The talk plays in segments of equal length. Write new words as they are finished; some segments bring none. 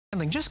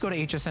Just go to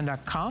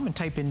hsn.com and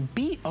type in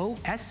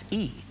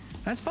BOSE.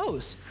 That's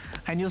Bose.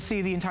 And you'll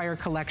see the entire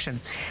collection.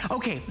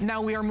 Okay,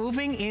 now we are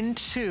moving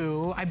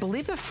into, I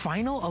believe, the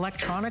final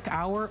electronic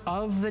hour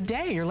of the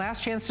day. Your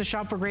last chance to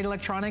shop for great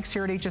electronics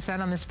here at HSN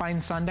on this fine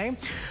Sunday.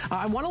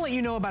 I want to let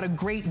you know about a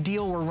great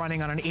deal we're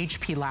running on an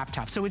HP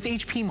laptop. So it's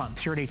HP month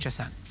here at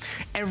HSN.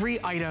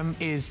 Every item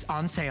is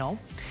on sale,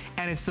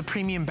 and it's the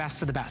premium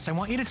best of the best. I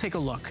want you to take a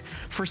look.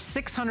 For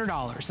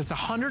 $600, that's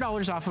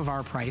 $100 off of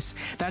our price.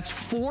 That's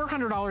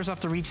 $400 off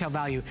the retail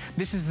value.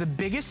 This is the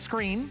biggest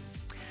screen,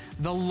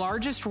 the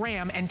largest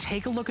RAM, and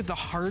take a look at the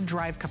hard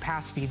drive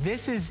capacity.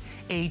 This is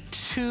a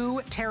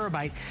 2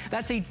 terabyte.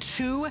 That's a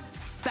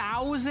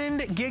 2,000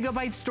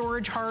 gigabyte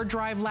storage hard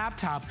drive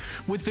laptop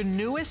with the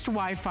newest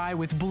Wi-Fi,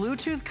 with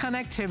Bluetooth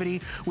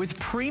connectivity, with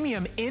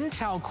premium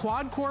Intel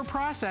quad-core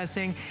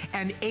processing,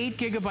 and 8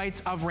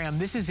 gigabytes of RAM.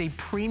 This is a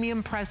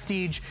premium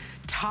prestige,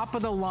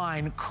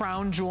 top-of-the-line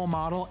crown jewel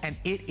model, and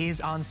it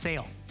is on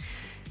sale.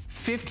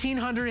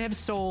 1,500 have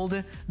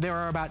sold. There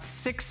are about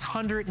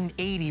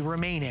 680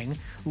 remaining.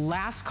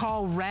 Last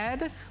call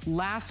red,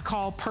 last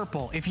call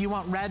purple. If you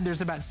want red, there's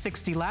about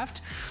 60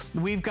 left.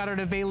 We've got it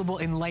available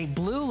in light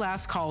blue,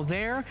 last call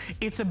there.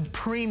 It's a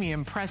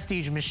premium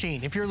prestige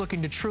machine. If you're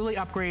looking to truly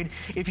upgrade,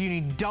 if you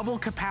need double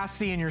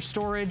capacity in your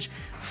storage,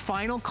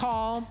 final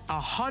call,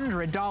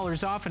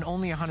 $100 off and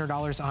only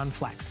 $100 on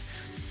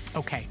Flex.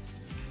 Okay,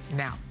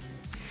 now,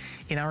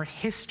 in our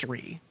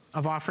history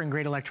of offering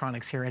great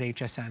electronics here at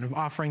HSN, of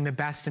offering the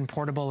best in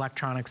portable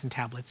electronics and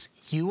tablets,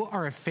 you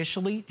are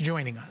officially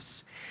joining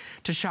us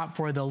to shop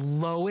for the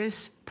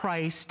lowest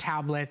price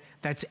tablet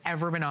that's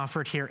ever been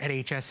offered here at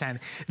HSN.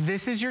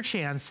 This is your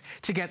chance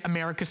to get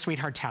America's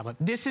Sweetheart tablet.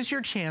 This is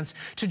your chance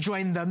to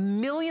join the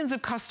millions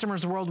of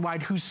customers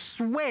worldwide who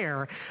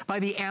swear by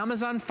the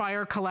Amazon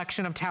Fire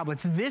collection of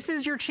tablets. This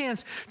is your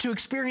chance to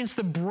experience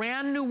the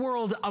brand new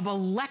world of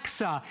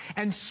Alexa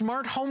and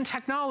smart home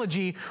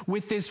technology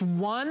with this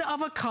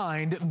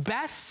one-of-a-kind,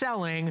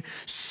 best-selling,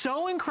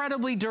 so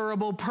incredibly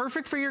durable,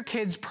 perfect for your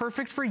kids,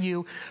 perfect for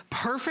you,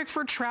 perfect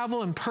for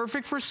travel, and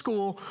perfect for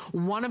school,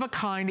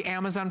 one-of-a-kind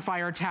Amazon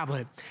Fire tablet.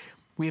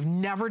 We have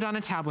never done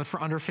a tablet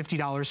for under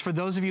 $50. For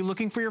those of you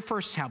looking for your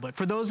first tablet,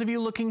 for those of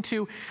you looking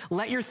to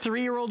let your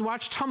 3-year-old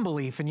watch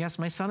Tumbleleaf, and yes,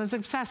 my son is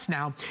obsessed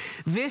now,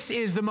 this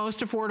is the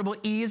most affordable,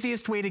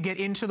 easiest way to get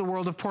into the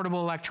world of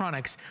portable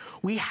electronics.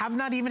 We have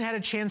not even had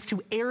a chance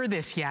to air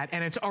this yet,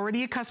 and it's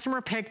already a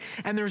customer pick,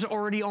 and there's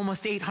already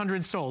almost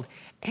 800 sold.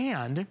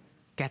 And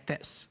get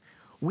this,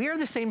 we are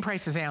the same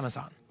price as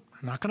Amazon.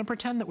 I'm not gonna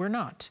pretend that we're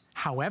not.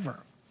 However,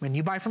 when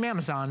you buy from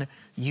Amazon,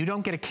 you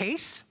don't get a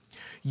case,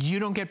 you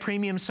don't get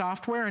premium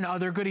software and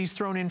other goodies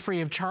thrown in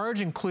free of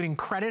charge, including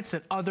credits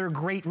at other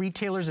great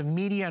retailers of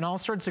media and all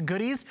sorts of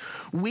goodies.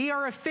 We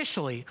are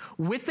officially,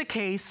 with the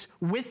case,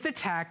 with the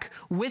tech,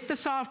 with the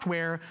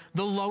software,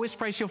 the lowest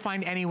price you'll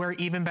find anywhere,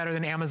 even better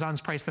than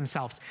Amazon's price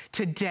themselves.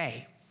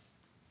 Today,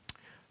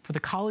 for the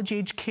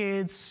college-age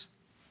kids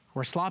who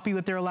are sloppy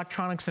with their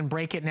electronics and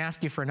break it and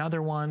ask you for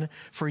another one,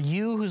 for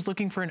you who's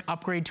looking for an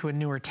upgrade to a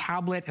newer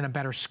tablet and a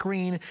better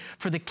screen,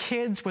 for the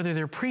kids, whether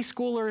they're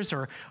preschoolers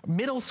or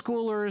middle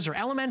schoolers or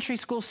elementary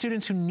school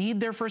students who need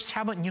their first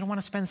tablet and you don't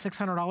want to spend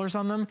 $600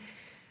 on them,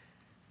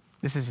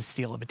 this is a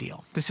steal of a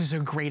deal. This is a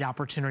great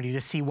opportunity to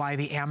see why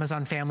the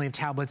Amazon family of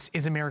tablets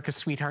is America's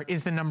Sweetheart,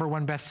 is the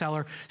 #1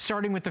 bestseller,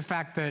 starting with the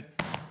fact that,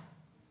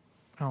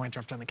 oh, I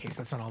dropped on the case,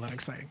 that's not all that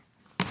exciting.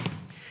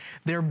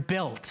 They're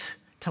built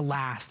to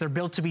last. They're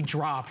built to be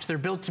dropped. They're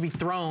built to be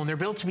thrown. They're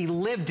built to be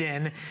lived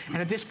in. And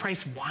at this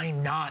price, why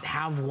not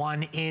have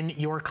one in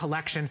your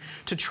collection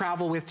to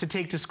travel with, to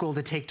take to school,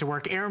 to take to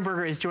work? Aaron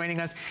Berger is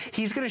joining us.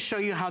 He's going to show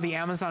you how the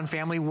Amazon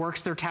family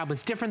works their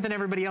tablets. Different than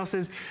everybody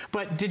else's.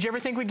 But did you ever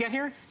think we'd get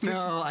here?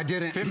 No, I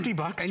didn't. 50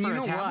 bucks and for a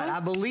tablet? And you know what? I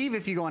believe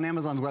if you go on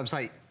Amazon's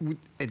website,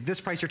 at this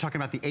price, you're talking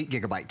about the 8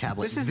 gigabyte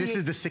tablet. This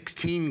is the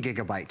 16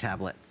 gigabyte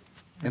tablet.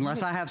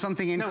 Unless I have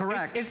something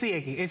incorrect. No, it's the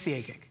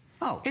 8 gig.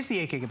 Oh. It's the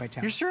 8 gigabyte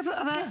tablet. You're sure of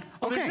that? Yeah.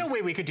 Oh, okay. There's no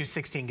way we could do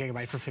 16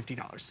 gigabyte for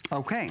 $50.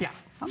 Okay. Yeah.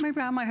 Well,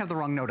 maybe I might have the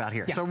wrong note out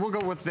here. Yeah. So we'll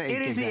go with the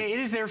 8 It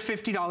is their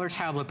 $50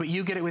 tablet, but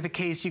you get it with a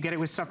case, you get it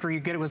with software, you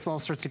get it with all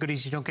sorts of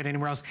goodies you don't get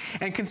anywhere else.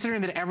 And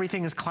considering that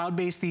everything is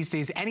cloud-based these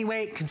days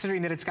anyway,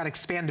 considering that it's got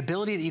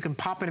expandability that you can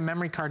pop in a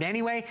memory card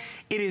anyway,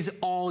 it is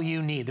all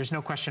you need. There's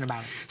no question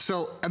about it.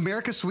 So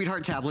America's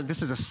Sweetheart tablet,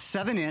 this is a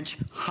 7-inch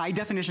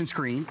high-definition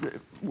screen,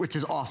 which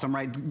is awesome,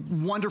 right?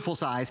 Wonderful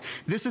size.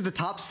 This is the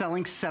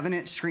top-selling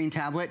 7-inch screen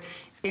tablet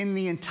in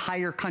the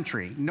entire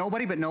country.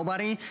 Nobody but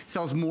nobody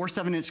sells more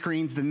 7-inch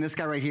screens than this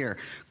guy right here.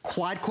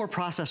 Quad-core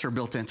processor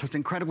built in, so it's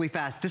incredibly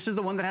fast. This is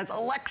the one that has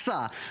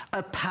Alexa,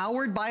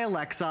 powered by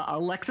Alexa.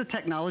 Alexa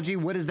technology,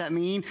 what does that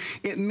mean?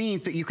 It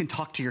means that you can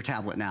talk to your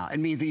tablet now. It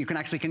means that you can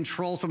actually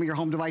control some of your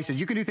home devices.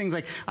 You can do things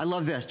like, I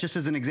love this, just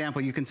as an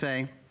example, you can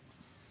say,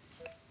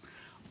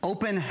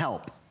 open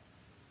help.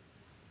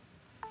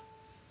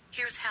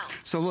 Here's help.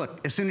 So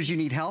look, as soon as you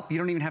need help, you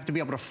don't even have to be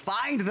able to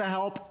find the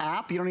help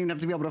app. You don't even have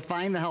to be able to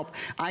find the help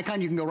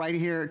icon. You can go right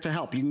here to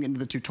help. You can get into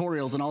the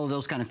tutorials and all of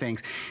those kind of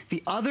things.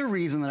 The other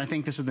reason that I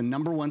think this is the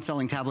 #1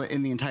 selling tablet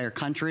in the entire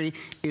country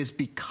is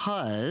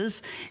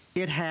because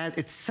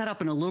it's set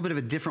up in a little bit of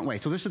a different way.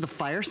 So this is the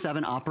Fire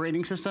 7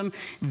 operating system.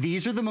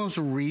 These are the most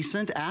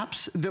recent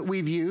apps that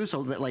we've used.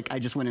 So that, like, I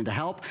just went into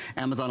help,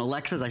 Amazon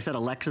Alexa, as I said,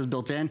 Alexa's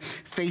built in,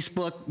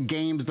 Facebook,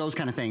 games, those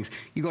kind of things.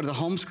 You go to the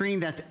home screen,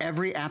 that's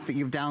every app that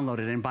you've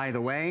downloaded. And by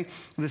the way,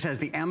 this has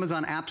the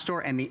Amazon App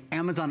Store and the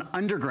Amazon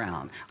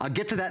Underground. I'll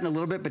get to that in a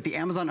little bit, but the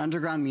Amazon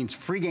Underground means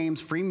free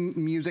games, free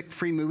music,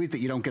 free movies that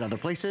you don't get other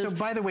places. So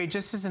by the way,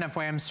 just as an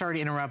FYI, I'm sorry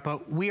to interrupt,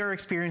 but we are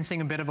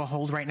experiencing a bit of a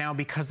hold right now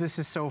because this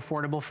is so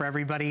affordable for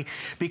everybody.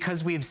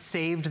 Because we've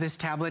saved this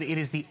tablet, it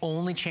is the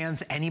only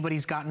chance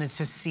anybody's gotten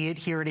to see it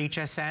here at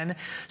HSN.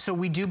 So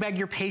we do beg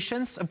your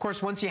patience. Of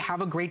course, once you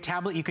have a great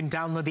tablet, you can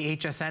download the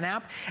HSN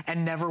app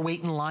and never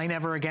wait in line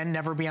ever again,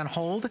 never be on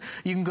hold.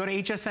 You can go to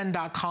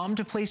hsn.com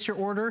to place your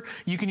order.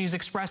 You can use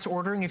express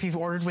ordering if you've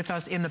ordered with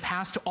us in the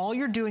past. All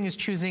you're doing is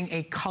choosing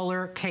a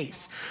color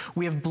case.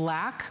 We have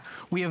black,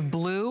 we have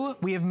blue,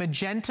 we have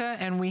magenta,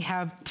 and we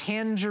have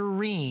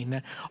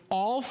tangerine.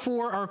 All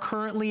four are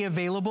currently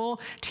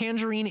available.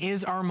 Tangerine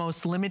is our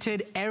most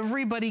limited.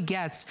 Everybody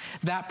gets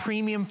that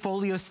premium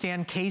folio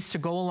stand case to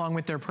go along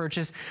with their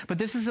purchase, but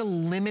this is a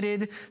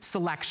limited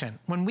selection.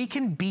 When we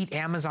can beat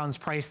Amazon's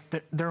price,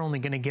 they're only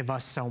gonna give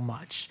us so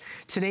much.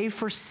 Today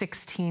for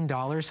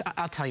 $16,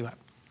 I'll tell you what.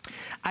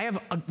 I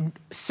have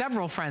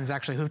several friends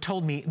actually who've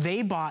told me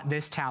they bought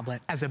this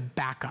tablet as a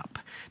backup.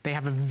 They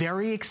have a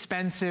very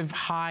expensive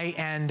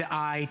high-end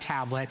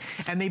tablet,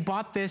 and they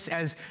bought this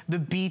as the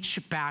beach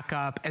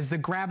backup, as the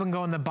grab and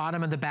go in the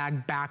bottom of the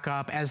bag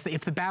backup, as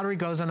if the battery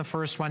goes on the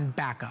first one,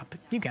 backup.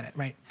 You get it,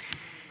 right?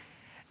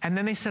 And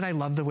then they said, I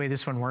love the way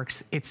this one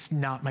works. It's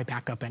not my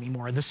backup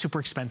anymore. The super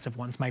expensive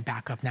one's my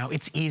backup now.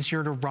 It's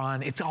easier to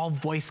run. It's all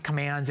voice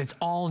commands. It's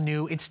all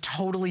new. It's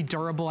totally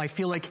durable. I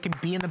feel like it can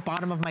be in the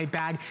bottom of my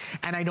bag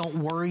and I don't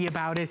worry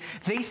about it.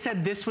 They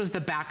said this was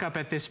the backup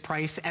at this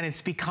price and it's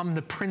become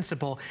the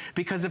principal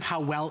because of how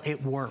well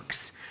it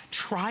works.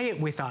 Try it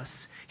with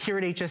us here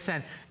at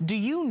HSN. Do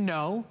you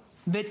know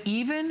that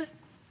even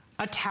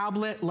a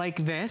tablet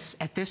like this,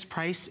 at this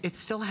price, it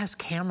still has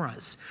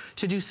cameras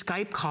to do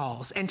Skype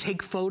calls and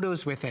take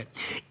photos with it.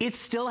 It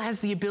still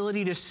has the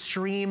ability to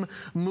stream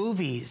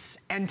movies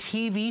and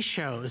TV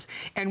shows.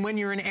 And when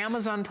you're an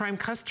Amazon Prime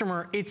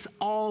customer, it's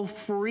all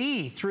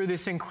free through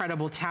this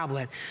incredible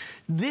tablet.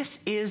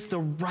 This is the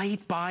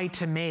right buy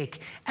to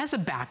make as a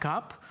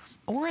backup,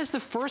 or as the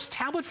first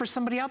tablet for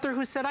somebody out there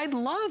who said, I'd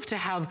love to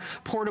have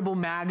portable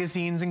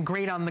magazines and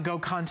great on-the-go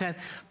content,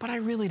 but I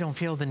really don't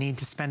feel the need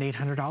to spend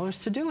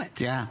 $800 to do it.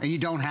 Yeah, and you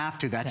don't have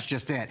to, that's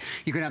just it.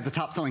 You can have the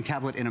top-selling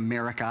tablet in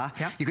America.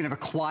 Yep. You can have a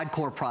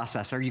quad-core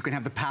processor. You can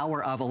have the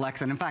power of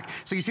Alexa. And in fact,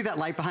 so you see that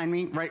light behind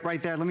me,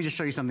 right there? Let me just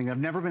show you something that I've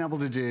never been able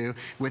to do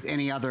with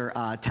any other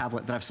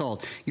tablet that I've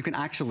sold. You can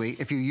actually,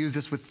 if you use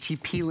this with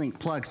TP-Link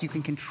plugs, you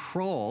can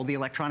control the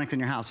electronics in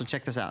your house. So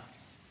check this out.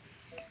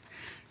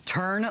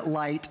 Turn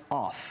light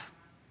off.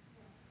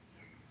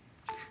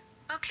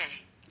 Okay.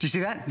 Do you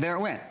see that? There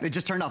it went. It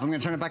just turned off. I'm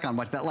gonna turn it back on.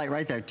 Watch that light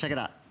right there. Check it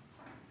out.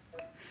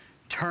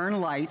 Turn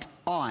light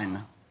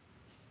on.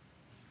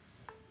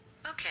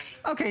 Okay.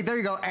 Okay, there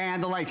you go,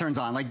 and the light turns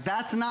on. Like,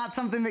 that's not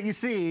something that you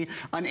see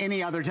on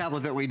any other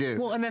tablet that we do.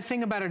 Well, and the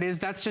thing about it is,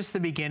 that's just the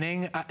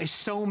beginning.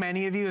 So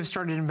many of you have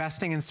started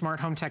investing in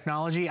smart home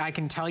technology. I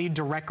can tell you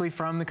directly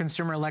from the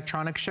Consumer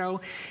Electronics Show,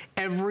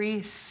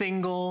 every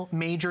single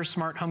major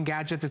smart home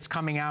gadget that's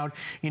coming out,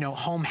 you know,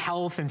 home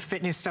health and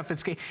fitness stuff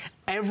that's,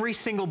 every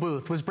single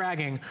booth was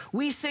bragging,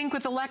 we sync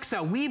with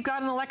Alexa, we've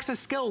got an Alexa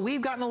skill,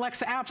 we've got an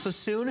Alexa app, so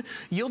soon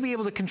you'll be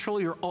able to control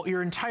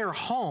your entire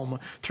home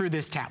through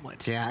this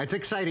tablet. Yeah, it's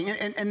exciting.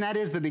 And that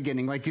is the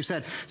beginning, like you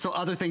said. So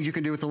other things you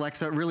can do with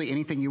Alexa, really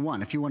anything you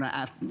want. If you want to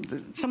ask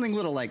something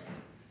little like,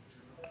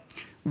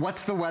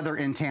 what's the weather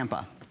in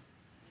Tampa?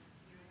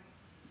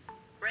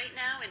 Right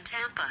now in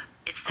Tampa,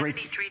 it's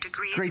 73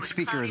 degrees. Great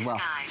speaker as well.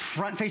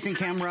 Front-facing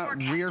camera,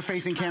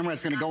 rear-facing camera.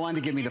 It's going to go on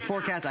to give me the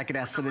forecast. I could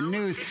ask for the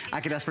news.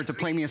 I could ask for it to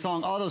play me a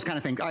song, all those kind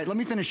of things. All right, let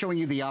me finish showing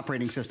you the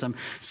operating system.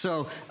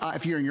 So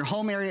if you're in your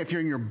home area, if you're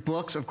in your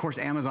books, of course,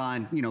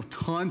 Amazon, you know,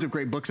 tons of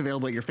great books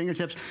available at your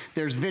fingertips.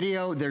 There's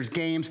video, there's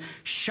games,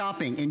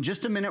 shopping. In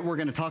just a minute, we're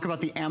going to talk about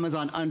the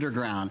Amazon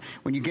Underground.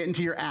 When you get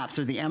into your apps,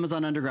 there's the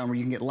Amazon Underground where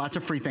you can get lots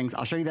of free things.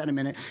 I'll show you that in a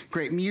minute.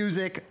 Great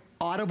music,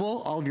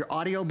 Audible, all of your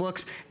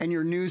audiobooks, and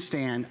your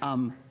newsstand.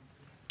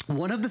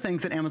 One of the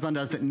things that Amazon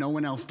does that no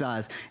one else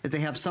does is they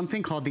have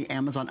something called the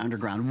Amazon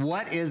Underground.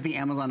 What is the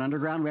Amazon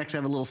Underground? We actually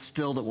have a little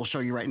still that we'll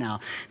show you right now.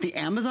 The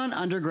Amazon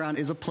Underground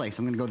is a place,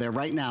 I'm gonna go there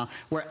right now,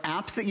 where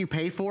apps that you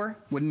pay for,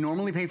 would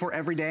normally pay for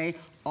every day,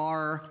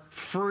 are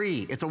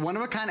free. It's a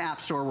one-of-a-kind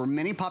app store where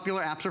many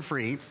popular apps are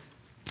free.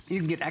 You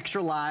can get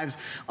extra lives,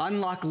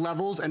 unlock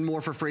levels, and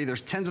more for free.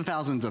 There's tens of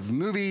thousands of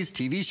movies,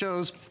 TV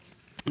shows,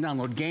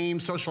 download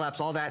games, social apps,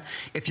 all that.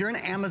 If you're an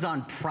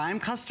Amazon Prime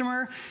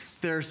customer,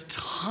 There's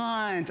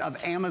tons of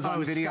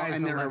Amazon video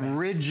and their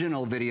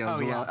original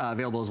videos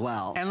available as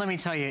well. And let me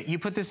tell you, you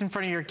put this in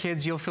front of your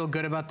kids, you'll feel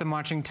good about them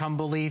watching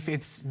Tumbleleaf.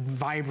 It's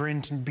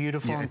vibrant and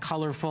beautiful and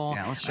colorful.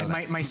 Yeah, let's show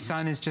that. My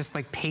son is just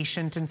like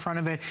patient in front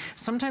of it.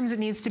 Sometimes it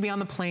needs to be on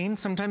the plane.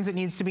 Sometimes it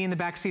needs to be in the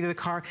back seat of the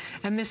car.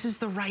 And this is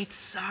the right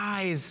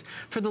size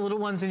for the little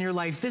ones in your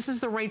life. This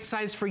is the right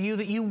size for you,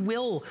 that you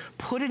will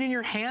put it in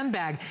your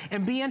handbag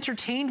and be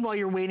entertained while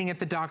you're waiting at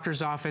the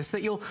doctor's office,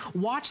 that you'll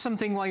watch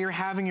something while you're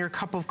having your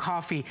cup of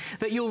coffee,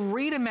 that you'll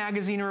read a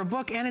magazine or a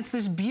book. And it's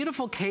this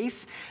beautiful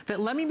case that,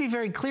 let me be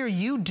very clear,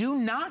 you do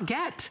not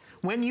get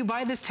when you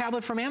buy this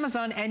tablet from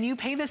Amazon, and you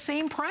pay the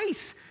same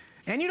price.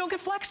 And you don't get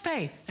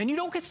FlexPay, and you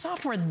don't get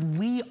software.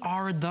 We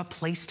are the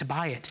place to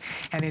buy it.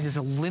 And it is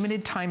a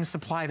limited time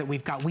supply that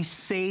we've got. We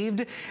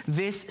saved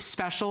this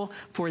special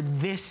for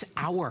this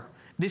hour.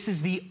 This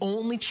is the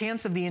only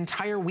chance of the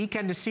entire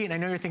weekend to see it. And I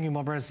know you're thinking,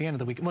 well, Brett, it's the end of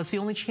the weekend. Well, it's the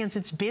only chance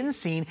it's been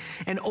seen,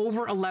 and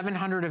over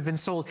 1,100 have been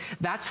sold.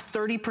 That's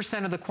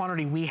 30% of the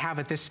quantity we have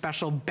at this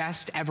special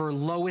best ever,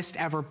 lowest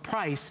ever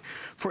price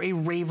for a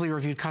ravely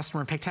reviewed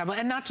customer pick tablet.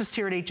 And not just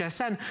here at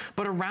HSN,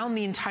 but around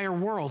the entire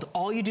world.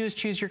 All you do is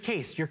choose your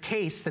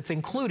case that's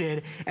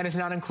included and is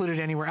not included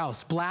anywhere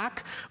else.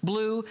 Black,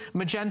 blue,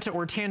 magenta,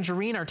 or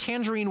tangerine. Our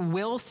tangerine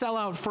will sell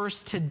out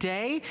first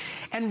today.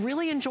 And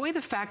really enjoy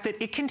the fact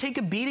that it can take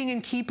a beating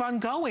and keep on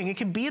going. It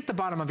can be at the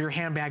bottom of your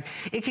handbag.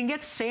 It can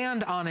get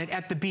sand on it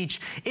at the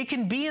beach. It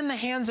can be in the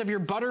hands of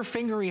your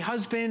butterfingery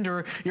husband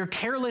or your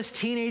careless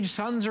teenage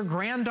sons or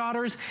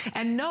granddaughters,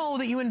 and know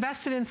that you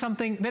invested in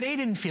something that A,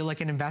 didn't feel like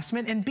an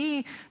investment, and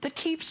B, that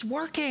keeps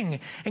working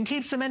and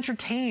keeps them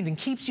entertained and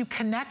keeps you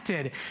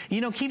connected.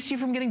 You know, keeps you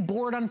from getting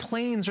bored on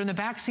planes or in the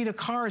backseat of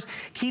cars,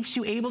 keeps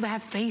you able to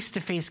have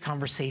face-to-face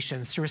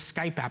conversations through a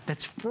Skype app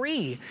that's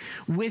free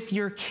with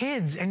your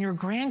kids and your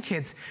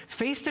grandkids.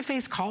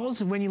 Face-to-face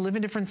calls when you live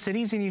in different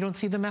cities and you don't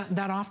see them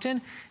that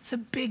often, it's a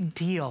big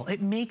deal.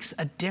 It makes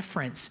a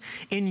difference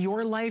in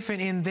your life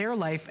and in their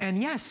life. And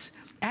yes,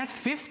 at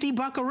 50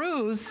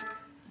 buckaroos,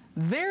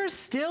 there's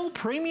still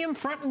premium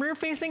front and rear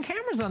facing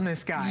cameras on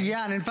this guy.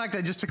 Yeah, and in fact,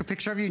 I just took a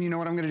picture of you, and you know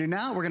what I'm gonna do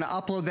now? We're gonna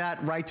upload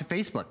that right to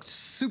Facebook.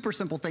 Super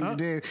simple thing to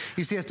do.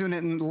 You see us doing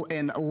it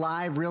in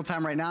live real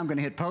time right now. I'm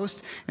gonna hit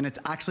post, and it's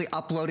actually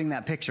uploading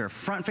that picture.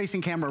 Front facing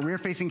camera, rear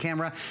facing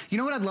camera. You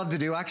know what I'd love to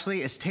do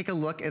actually is take a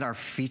look at our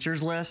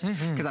features list,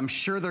 because I'm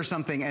sure there's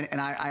something, and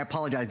I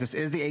apologize, this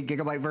is the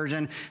 8GB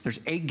version.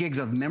 There's 8 gigs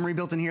of memory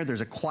built in here.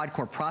 There's a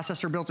quad-core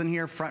processor built in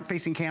here, front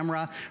facing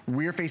camera,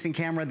 rear facing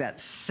camera, that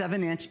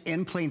 7-inch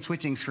in-plane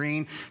switching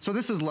screen. So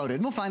this is loaded.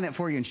 And we'll find that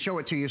for you and show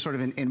it to you sort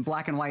of in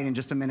black and white in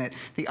just a minute.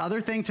 The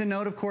other thing to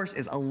note, of course,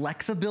 is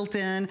Alexa built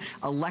in,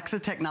 Alexa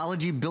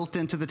technology built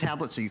into the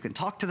tablet, so you can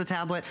talk to the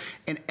tablet,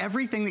 and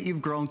everything that you've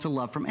grown to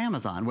love from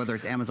Amazon, whether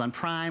it's Amazon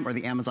Prime or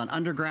the Amazon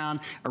Underground,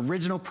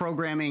 original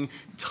programming,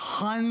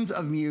 tons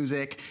of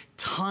music,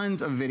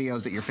 tons of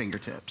videos at your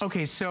fingertips.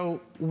 Okay, so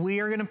we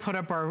are gonna put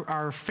up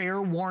our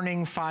fair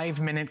warning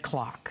 5-minute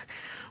clock.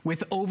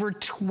 With over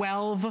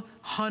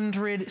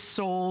 1,200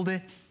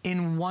 sold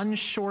in one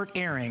short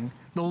airing,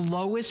 the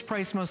lowest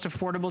price, most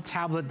affordable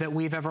tablet that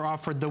we've ever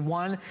offered, the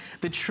one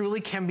that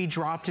truly can be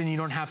dropped and you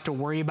don't have to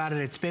worry about it.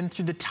 It's been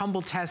through the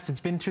tumble test,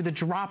 it's been through the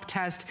drop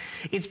test.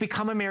 It's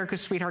become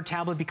America's sweetheart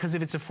tablet because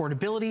of its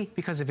affordability,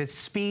 because of its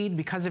speed,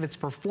 because of its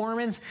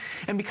performance,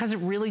 and because it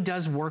really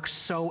does work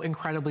so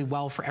incredibly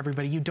well for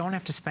everybody. You don't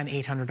have to spend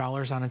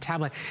 $800 on a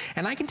tablet.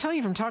 And I can tell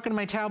you from talking to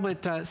my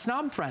tablet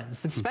snob friends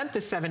that spent the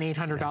 $700,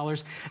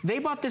 $800, they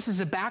bought this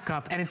as a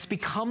backup, and it's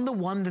become the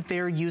one that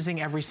they're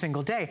using every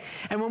single day.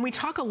 And when we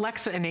talk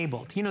Alexa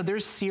enabled, you know,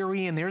 there's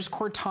Siri and there's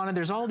Cortana,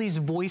 there's all these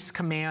voice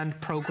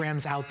command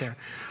programs out there.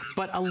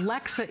 But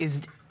Alexa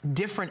is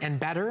different and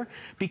better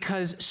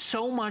because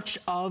so much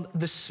of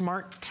the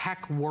smart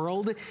tech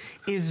world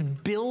is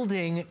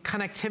building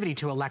connectivity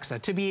to Alexa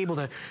to be able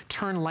to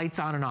turn lights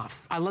on and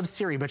off. I love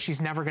Siri, but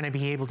she's never going to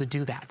be able to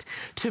do that.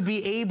 To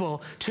be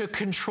able to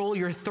control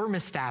your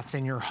thermostats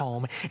in your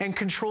home and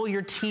control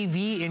your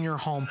TV in your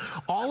home.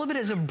 All of it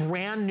is a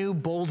brand new,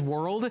 bold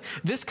world.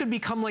 This could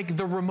become like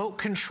the remote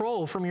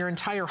control from your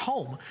entire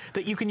home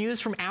that you can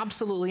use from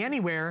absolutely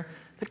anywhere.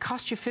 It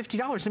costs you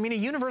 $50. I mean, a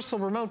universal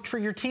remote for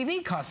your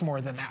TV costs more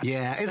than that.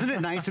 Yeah, isn't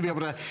it nice to be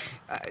able to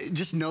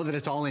just know that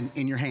it's all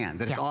in your hand,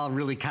 that it's all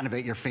really kind of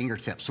at your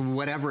fingertips,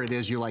 whatever it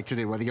is you like to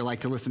do, whether you like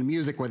to listen to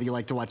music, whether you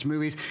like to watch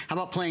movies. How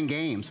about playing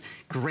games?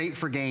 Great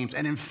for games.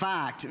 And in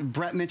fact,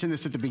 Brett mentioned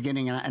this at the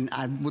beginning, and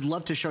I would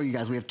love to show you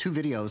guys. We have 2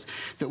 videos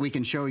that we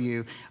can show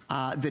you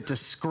that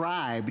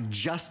describe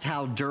just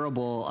how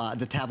durable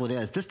the tablet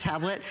is. This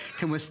tablet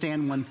can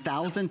withstand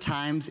 1,000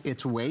 times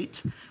its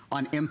weight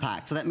on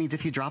impact. So that means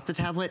if you drop the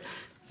tablet,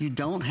 you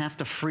don't have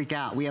to freak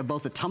out. We have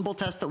both a tumble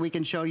test that we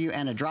can show you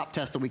and a drop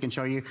test that we can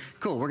show you.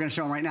 Cool, we're gonna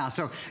show them right now.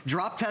 So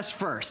drop test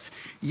first.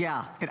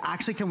 Yeah, it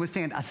actually can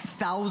withstand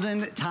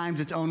 1,000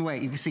 times its own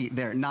weight. You can see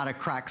there, not a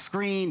cracked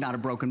screen, not a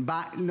broken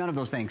back, none of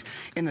those things.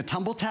 In the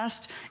tumble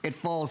test, it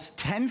falls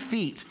 10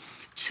 feet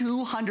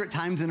 200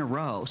 times in a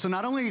row. So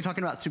not only are you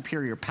talking about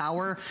superior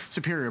power,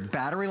 superior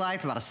battery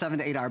life, about a 7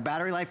 to 8 hour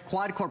battery life,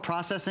 quad core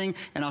processing,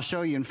 and I'll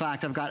show you, in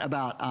fact, I've got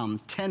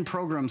about 10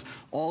 programs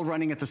all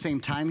running at the same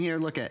time here.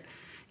 Look at,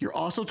 you're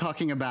also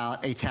talking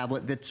about a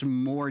tablet that's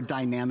more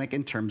dynamic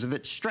in terms of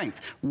its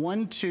strength.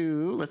 1,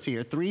 2, let's see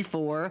here, 3,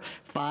 4,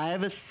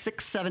 5,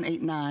 6, 7,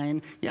 8,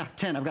 9, yeah,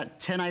 10. I've got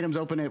 10 items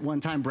open at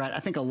one time, Brett. I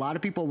think a lot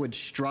of people would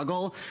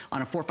struggle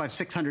on a $400,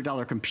 $500,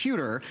 $600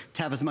 computer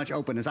to have as much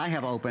open as I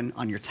have open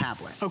on your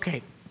tablet.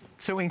 Okay.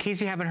 So in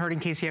case you haven't heard, in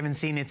case you haven't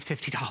seen, it's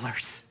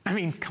 $50. I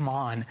mean, come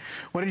on.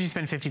 What did you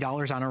spend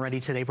 $50 on already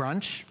today?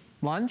 Brunch?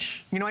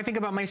 Lunch? You know, I think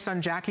about my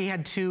son, Jack. He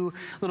had 2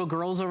 little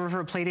girls over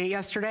for a play date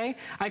yesterday.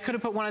 I could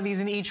have put one of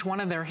these in each one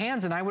of their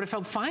hands and I would have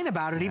felt fine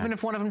about it, even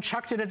if one of them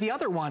chucked it at the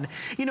other one.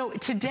 You know,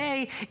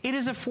 today, it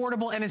is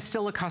affordable and it's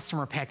still a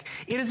customer pick.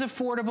 It is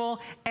affordable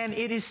and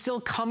it is still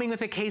coming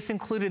with a case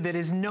included that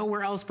is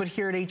nowhere else but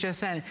here at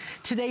HSN.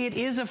 Today, it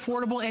is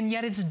affordable and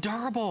yet it's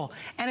durable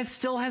and it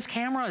still has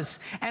cameras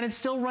and it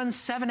still runs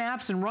 7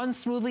 apps and runs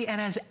smoothly and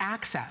has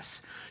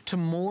access to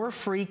more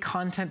free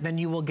content than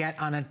you will get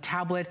on a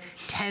tablet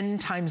 10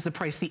 times the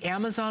price. The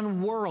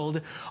Amazon world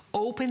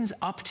opens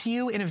up to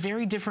you in a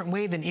very different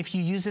way than if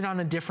you use it on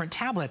a different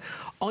tablet.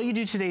 All you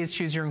do today is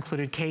choose your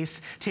included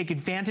case, take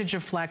advantage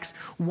of Flex,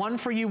 one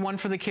for you, one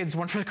for the kids,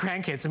 one for the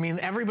grandkids. I mean,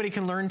 everybody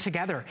can learn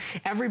together.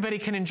 Everybody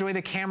can enjoy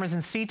the cameras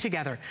and see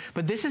together.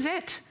 But this is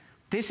it.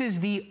 This is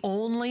the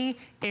only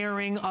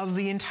airing of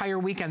the entire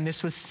weekend.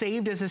 This was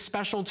saved as a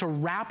special to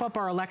wrap up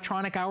our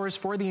electronic hours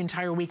for the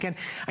entire weekend.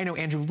 I know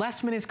Andrew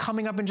Lessman is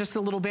coming up in just a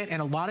little bit,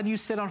 and a lot of you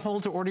sit on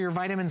hold to order your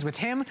vitamins with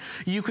him.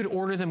 You could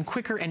order them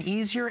quicker and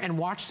easier and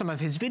watch some of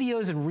his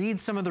videos and read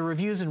some of the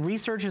reviews and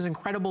research his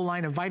incredible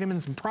line of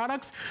vitamins and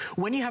products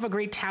when you have a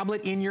great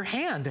tablet in your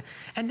hand.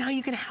 And now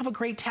you can have a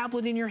great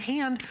tablet in your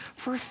hand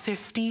for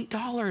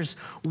 $50.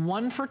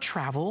 One for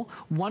travel,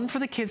 one for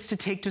the kids to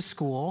take to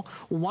school,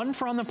 one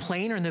for on the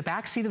plane or in the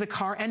back seat of the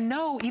car, and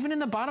no, even in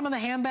the bottom of the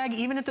handbag,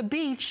 even at the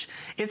beach,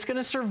 it's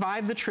gonna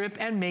survive the trip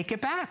and make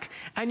it back.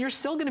 And you're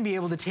still gonna be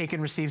able to take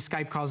and receive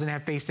Skype calls and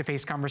have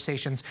face-to-face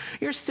conversations.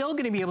 You're still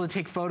gonna be able to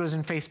take photos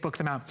and Facebook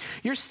them out.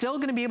 You're still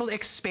gonna be able to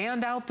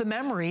expand out the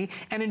memory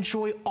and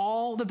enjoy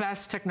all the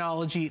best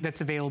technology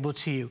that's available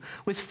to you.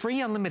 With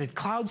free unlimited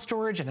cloud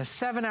storage and a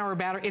 7-hour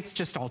battery, it's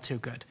just all too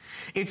good.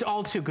 It's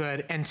all too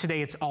good, and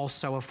today it's all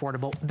so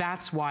affordable.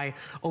 That's why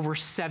over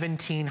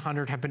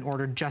 1,700 have been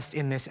ordered just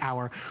in this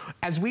hour.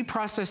 As we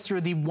process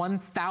through the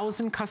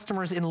 1,000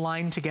 customers in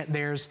line to get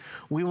theirs,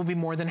 we will be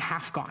more than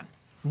half gone.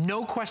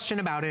 No question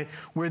about it.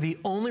 We're the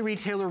only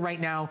retailer right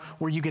now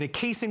where you get a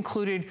case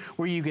included,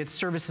 where you get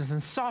services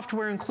and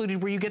software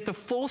included, where you get the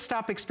full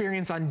stop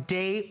experience on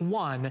day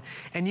 1,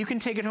 and you can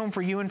take it home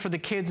for you and for the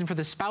kids and for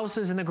the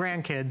spouses and the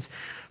grandkids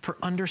for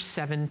under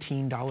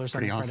 $17.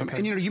 Pretty awesome.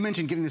 And you know, you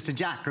mentioned giving this to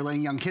Jack or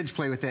letting young kids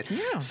play with it.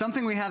 Yeah.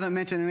 Something we haven't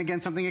mentioned, and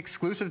again, something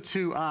exclusive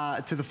to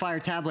the Fire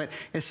tablet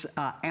is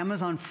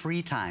Amazon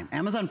Free Time.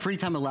 Amazon Free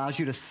Time allows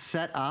you to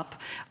set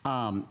up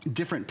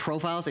different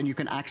profiles, and you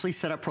can actually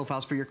set up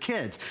profiles for your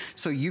kids.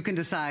 So you can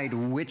decide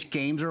which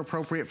games are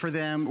appropriate for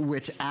them,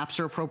 which apps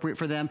are appropriate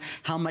for them,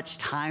 how much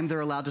time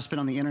they're allowed to spend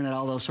on the internet,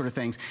 all those sort of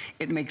things.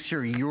 It makes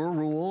sure your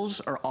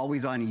rules are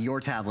always on your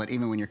tablet,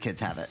 even when your kids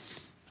have it.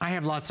 I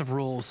have lots of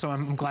rules, so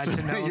I'm glad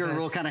to know you're that a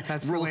rule kind of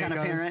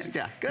parent.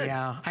 Yeah, good.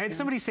 Yeah, I had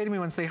somebody say to me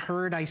once, they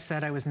heard I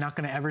said I was not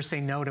going to ever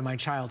say no to my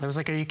child. I was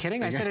like, "Are you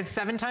kidding?" I said it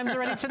 7 times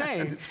already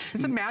today.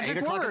 It's a magic 8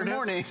 o'clock word. in the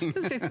morning.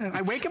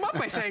 I wake him up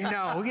by saying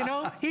no. You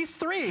know, he's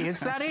 3. It's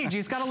that age.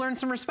 He's got to learn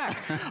some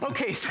respect.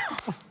 Okay, so.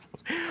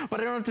 But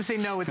I don't have to say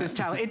no with this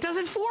tablet. It does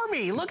it for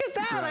me. Look at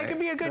that. Right. I can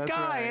be a good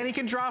guy. Right. And he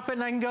can drop it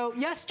and I can go,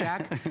 yes,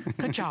 Jack,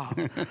 good job.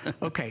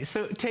 Okay,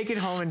 so take it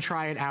home and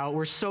try it out.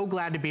 We're so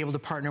glad to be able to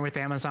partner with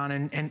Amazon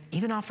and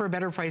even offer a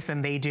better price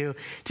than they do,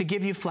 to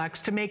give you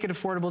Flex, to make it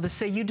affordable, to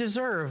say you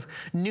deserve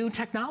new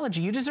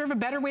technology. You deserve a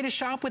better way to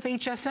shop with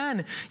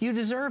HSN. You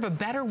deserve a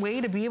better way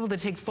to be able to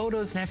take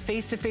photos and have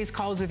face-to-face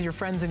calls with your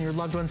friends and your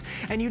loved ones.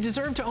 And you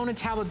deserve to own a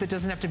tablet that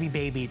doesn't have to be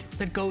babied,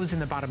 that goes in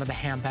the bottom of the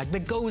handbag,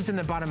 that goes in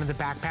the bottom of the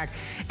backpack,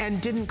 and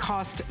didn't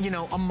cost, you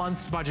know, a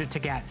month's budget to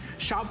get.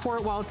 Shop for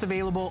it while it's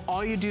available.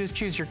 All you do is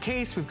choose your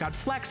case. We've got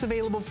Flex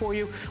available for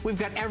you. We've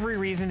got every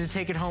reason to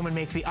take it home and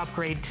make the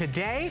upgrade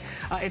today.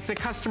 It's a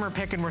customer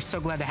pick, and we're so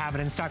glad to have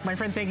it in stock. My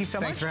friend, thank you so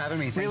much. Thanks for having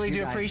me. Really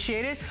do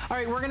appreciate it. All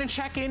right, we're going to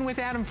check in with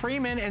Adam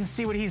Freeman and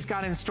see what he's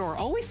got in store.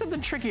 Always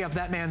something tricky up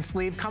that man's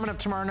sleeve. Coming up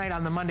tomorrow night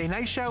on the Monday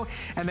Night Show,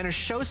 and then a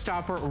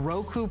showstopper,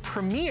 Roku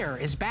Premiere,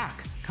 is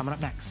back. Coming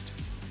up next.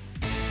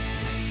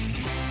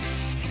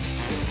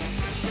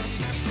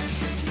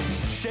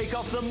 Shake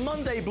off the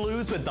Monday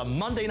blues with the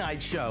Monday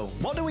Night Show.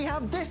 What do we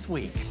have this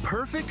week?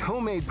 Perfect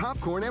homemade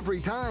popcorn every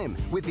time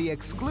with the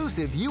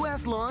exclusive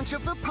U.S. launch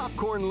of the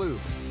Popcorn Loop.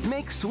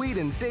 Make sweet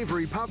and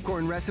savory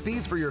popcorn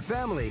recipes for your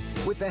family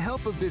with the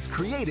help of this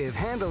creative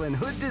handle and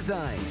hood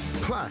design.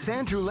 Plus,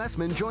 Andrew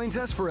Lessman joins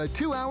us for a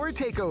 2-hour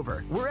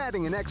takeover. We're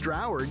adding an extra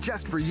hour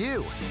just for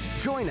you.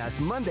 Join us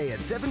Monday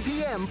at 7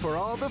 p.m. for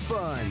all the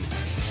fun.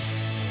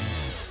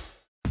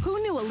 Who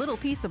knew a little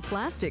piece of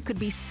plastic could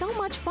be so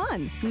much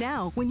fun.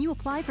 Now, when you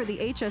apply for the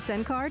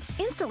HSN card,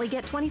 instantly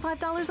get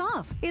 $25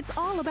 off. It's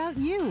all about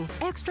you.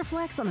 Extra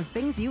flex on the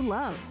things you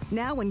love.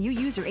 Now, when you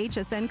use your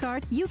HSN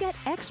card, you get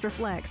extra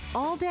flex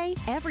all day,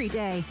 every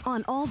day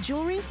on all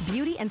jewelry,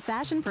 beauty, and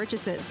fashion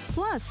purchases.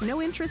 Plus,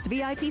 no interest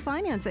VIP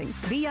financing,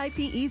 VIP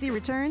easy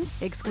returns,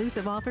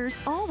 exclusive offers,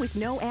 all with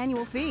no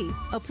annual fee.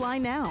 Apply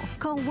now.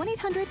 Call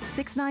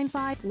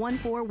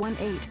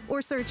 1-800-695-1418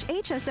 or search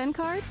HSN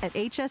card at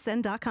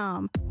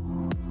hsn.com.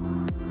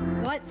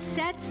 What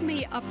sets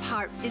me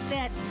apart is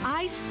that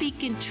I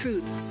speak in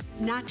truths,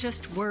 not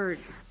just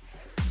words.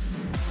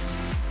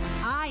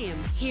 I am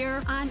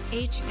here on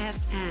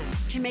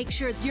HSN to make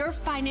sure your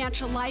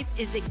financial life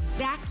is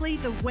exactly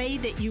the way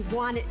that you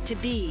want it to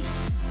be.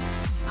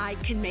 I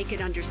can make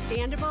it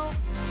understandable,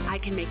 I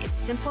can make it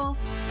simple,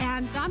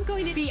 and I'm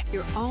going to be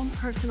your own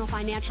personal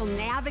financial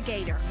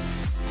navigator.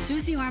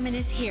 Susie Orman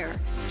is here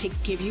to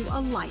give you a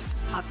life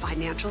of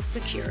financial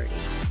security.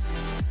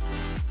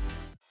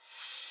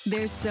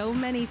 There's so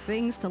many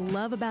things to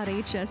love about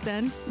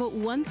HSN, but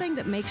one thing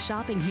that makes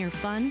shopping here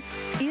fun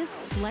is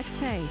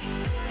FlexPay.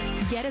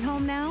 Get it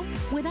home now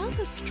without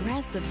the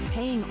stress of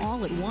paying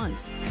all at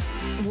once.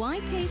 Why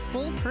pay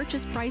full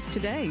purchase price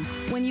today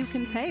when you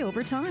can pay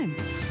over time?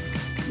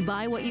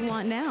 Buy what you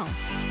want now,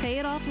 pay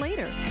it off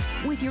later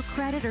with your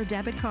credit or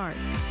debit card.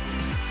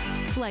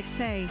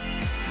 FlexPay.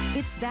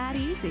 It's that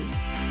easy.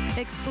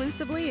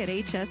 Exclusively at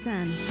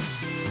HSN.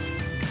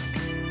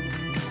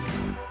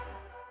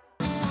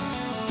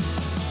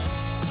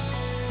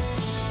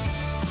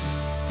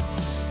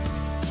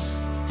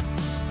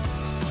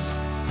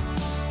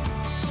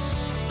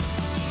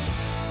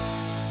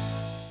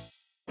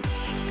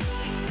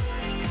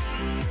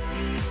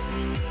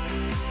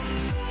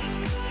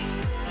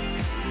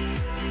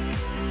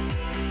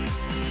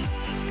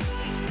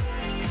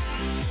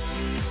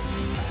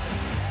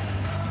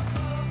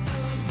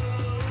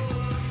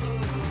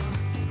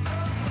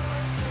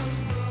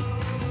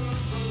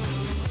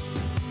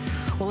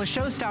 Well, a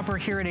showstopper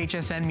here at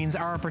HSN means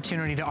our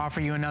opportunity to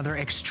offer you another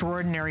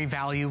extraordinary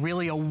value,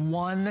 really a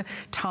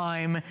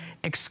one-time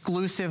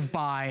exclusive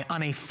buy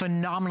on a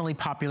phenomenally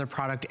popular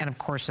product and, of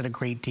course, at a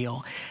great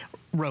deal.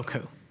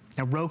 Roku.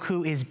 Now,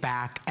 Roku is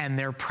back, and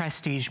their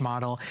Prestige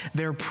model,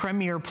 their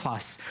Premier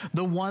Plus,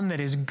 the one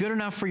that is good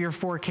enough for your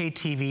 4K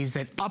TVs,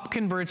 that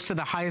up-converts to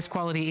the highest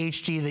quality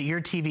HD that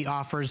your TV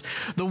offers,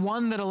 the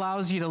one that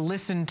allows you to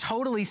listen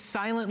totally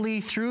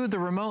silently through the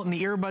remote and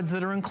the earbuds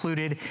that are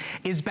included,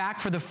 is back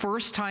for the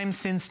first time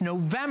since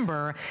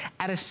November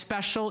at a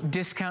special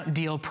discount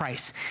deal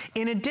price.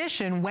 In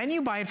addition, when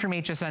you buy it from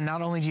HSN,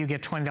 not only do you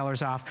get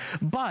 $20 off,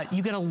 but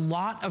you get a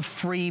lot of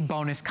free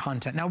bonus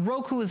content. Now,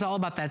 Roku is all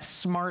about that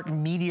smart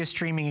media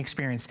streaming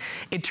experience.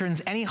 It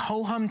turns any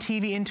ho-hum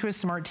TV into a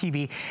smart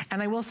TV. And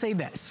I will say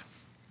this,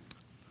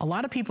 a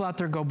lot of people out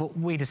there go, but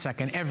wait a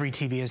second, every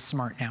TV is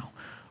smart now.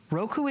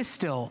 Roku is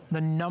still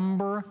the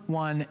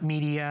 #1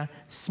 media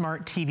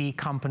smart TV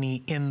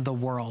company in the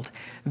world.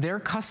 Their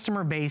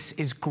customer base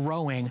is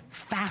growing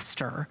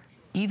faster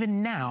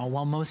even now,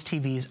 while most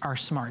TVs are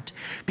smart,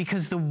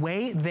 because the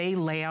way they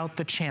lay out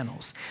the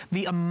channels,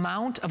 the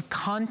amount of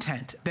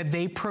content that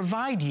they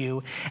provide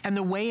you, and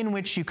the way in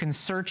which you can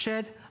search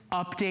it,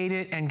 update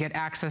it, and get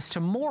access to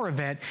more of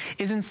it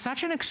is in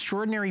such an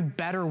extraordinary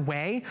better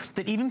way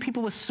that even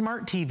people with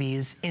smart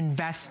TVs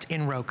invest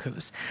in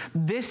Rokus.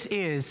 This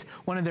is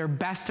one of their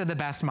best of the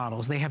best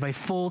models. They have a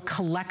full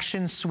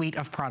collection suite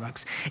of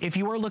products. If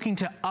you are looking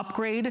to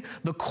upgrade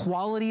the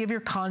quality of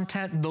your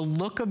content, the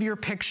look of your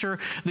picture,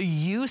 the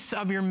use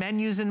of your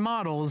menus and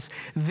models,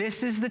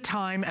 this is the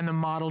time and the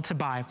model to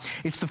buy.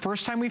 It's the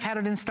first time we've had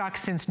it in stock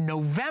since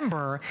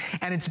November,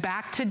 and it's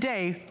back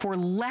today for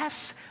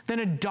less than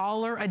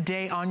 $1 a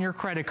day on your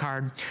credit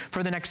card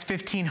for the next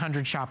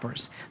 1,500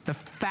 shoppers. The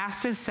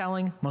fastest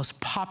selling, most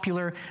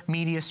popular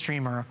media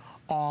streamer,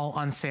 all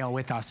on sale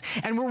with us.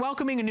 And we're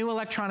welcoming a new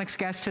electronics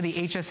guest to the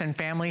HSN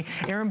family.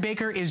 Aaron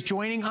Baker is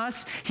joining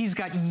us. He's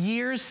got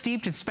years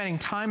steeped in spending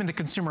time in the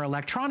Consumer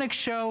Electronics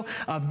Show,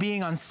 of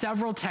being on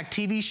several tech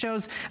TV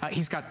shows.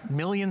 He's got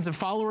millions of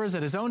followers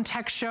at his own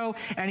tech show,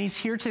 and he's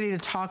here today to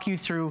talk you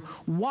through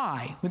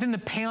why, within the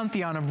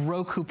pantheon of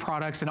Roku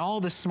products and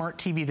all the smart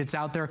TV that's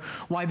out there,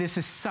 why this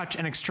is such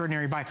an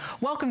extraordinary buy.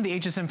 Welcome to the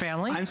HSN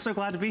family. I'm so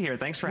glad to be here.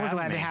 Thanks for having me.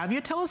 We're glad to have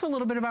you. Tell us a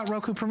little bit about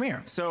Roku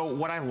Premier. So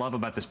what I love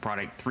about this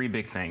product, three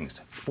big things.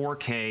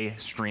 4K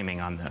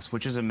streaming on this,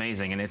 which is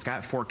amazing, and it's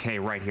got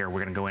 4K right here. We're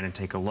gonna go in and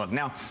take a look.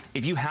 Now,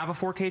 if you have a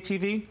 4K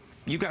TV,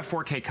 you've got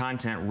 4K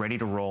content ready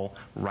to roll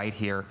right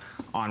here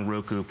on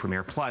Roku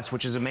Premier Plus,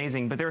 which is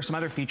amazing, but there are some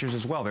other features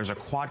as well. There's a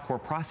quad-core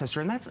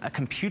processor, and that's a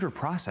computer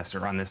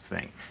processor on this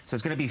thing. So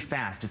it's gonna be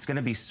fast, it's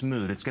gonna be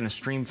smooth, it's gonna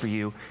stream for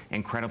you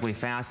incredibly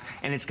fast,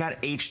 and it's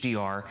got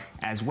HDR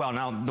as well.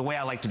 Now, the way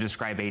I like to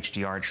describe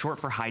HDR, it's short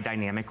for high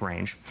dynamic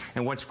range,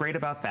 and what's great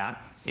about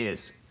that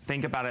is,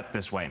 think about it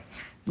this way.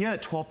 You know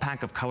that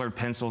 12-pack of colored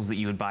pencils that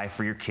you would buy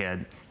for your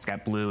kid? It's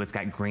got blue, it's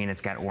got green,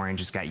 it's got orange,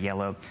 it's got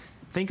yellow.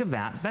 Think of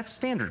that, that's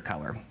standard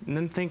color. And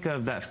then think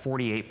of that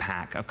 48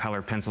 pack of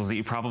colored pencils that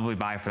you probably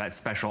buy for that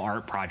special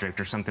art project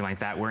or something like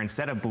that, where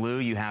instead of blue,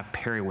 you have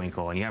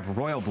periwinkle, and you have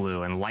royal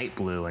blue, and light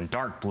blue, and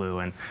dark blue,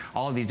 and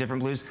all of these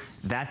different blues.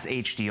 That's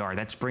HDR,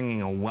 that's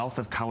bringing a wealth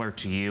of color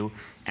to you,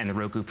 and the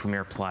Roku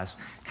Premiere Plus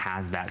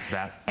has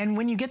that. And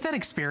when you get that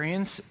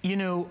experience, you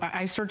know,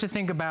 I start to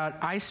think about,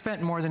 I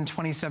spent more than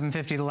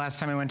 $27.50 the last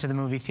time I went to the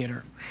movie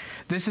theater.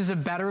 This is a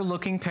better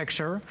looking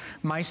picture.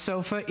 My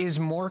sofa is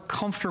more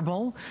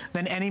comfortable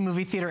than any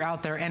movie theater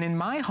out there. And in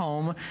my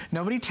home,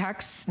 nobody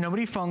texts,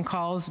 nobody phone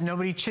calls,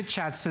 nobody chit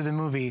chats through the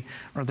movie,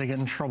 or they get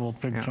in trouble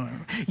big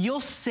time. You'll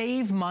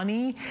save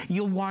money,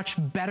 you'll watch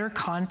better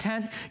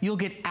content, you'll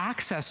get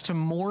access to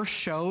more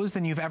shows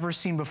than you've ever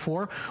seen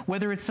before,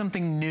 whether it's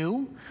something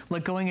new,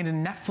 like going into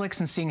Netflix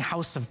and seeing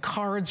House of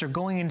Cards, or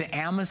going into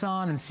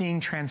Amazon and seeing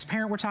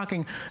Transparent. We're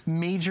talking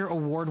major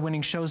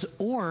award-winning shows.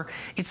 Or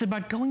it's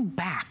about going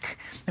back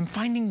and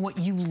finding what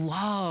you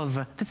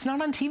love that's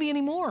not on TV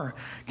anymore.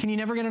 Can you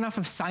never get enough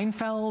of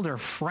Seinfeld or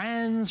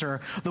Friends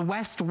or The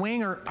West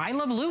Wing or I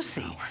Love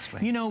Lucy?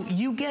 You know,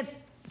 you get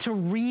to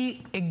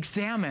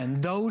re-examine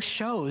those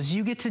shows.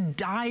 You get to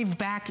dive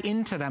back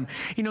into them.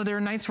 You know, there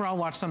are nights where I'll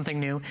watch something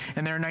new,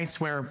 and there are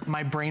nights where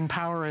my brain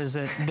power is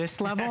at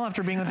this level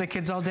after being with the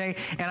kids all day,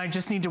 and I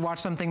just need to watch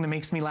something that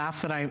makes me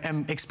laugh, that I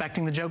am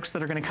expecting the jokes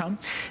that are gonna come.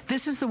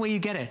 This is the way you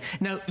get it.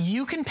 Now,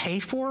 you can pay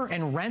for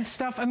and rent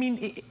stuff. I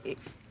mean,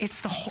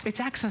 it's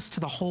access to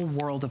the whole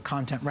world of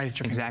content right at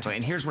your fingertips. Exactly,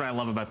 and here's what I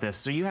love about this.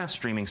 So you have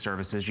streaming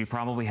services. You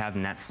probably have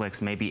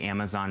Netflix, maybe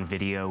Amazon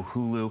Video,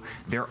 Hulu.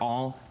 They're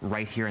all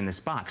right here in this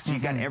box. So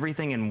you've got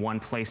everything in one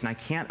place, and I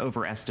can't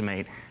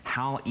overestimate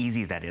how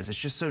easy that is. It's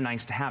just so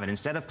nice to have it.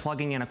 Instead of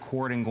plugging in a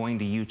cord and going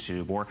to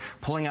YouTube, or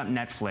pulling up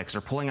Netflix,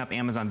 or pulling up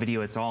Amazon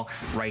Video, it's all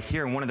right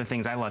here. And one of the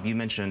things I love, you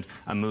mentioned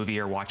a movie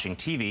or watching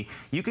TV.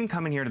 You can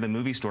come in here to the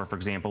movie store, for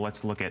example.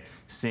 Let's look at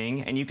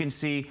Sing, and you can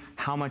see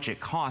how much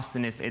it costs,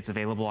 and if it's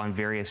available on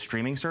various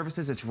streaming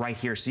services, it's right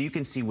here. So you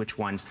can see which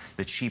one's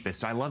the cheapest.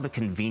 So I love the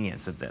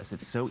convenience of this.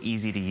 It's so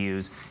easy to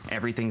use.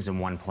 Everything's in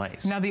one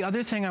place. Now, the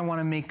other thing I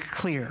want to make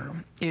clear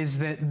is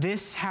that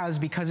this has,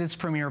 because it's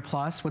Premiere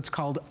Plus, what's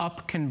called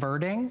up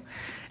converting.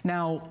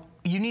 Now,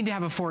 you need to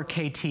have a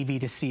 4K TV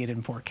to see it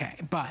in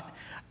 4K, but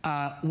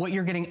what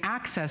you're getting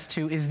access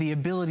to is the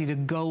ability to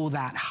go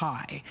that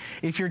high.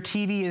 If your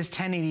TV is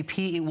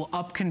 1080p, it will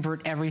up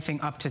convert everything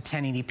up to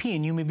 1080p,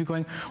 and you may be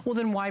going, well,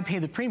 then why pay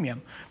the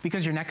premium?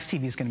 Because your next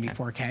TV is going to be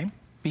 4K.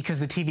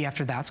 Because the TV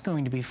after that's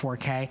going to be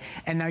 4K,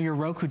 and now your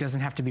Roku doesn't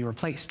have to be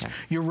replaced.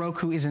 Your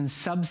Roku is in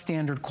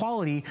substandard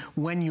quality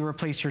when you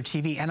replace your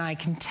TV, and I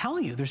can tell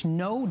you, there's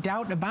no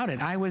doubt about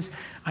it. I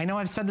know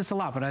I've said this a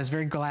lot, but I was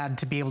very glad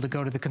to be able to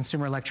go to the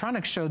Consumer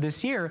Electronics Show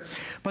this year,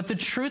 but the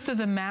truth of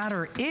the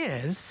matter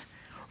is,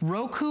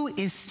 Roku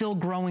is still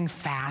growing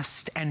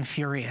fast and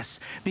furious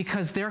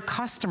because their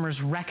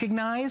customers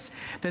recognize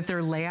that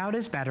their layout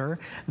is better,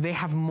 they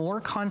have more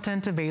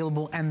content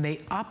available, and they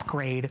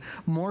upgrade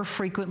more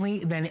frequently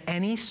than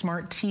any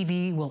smart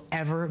TV will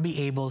ever be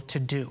able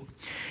to do.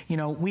 You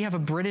know, we have a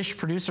British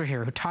producer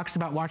here who talks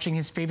about watching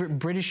his favorite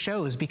British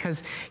shows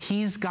because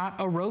he's got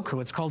a Roku.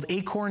 It's called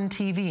Acorn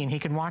TV, and he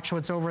can watch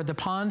what's over at the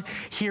pond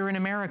here in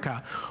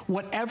America.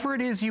 Whatever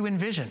it is you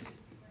envision.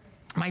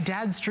 My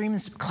dad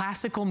streams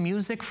classical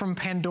music from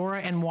Pandora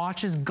and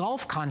watches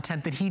golf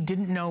content that he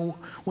didn't know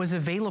was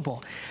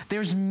available.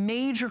 There's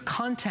major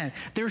content.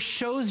 There's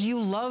shows you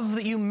love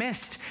that you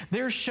missed.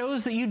 There's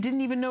shows that you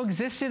didn't even know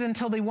existed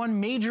until they won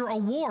major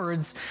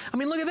awards. I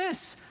mean, look at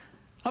this.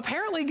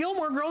 Apparently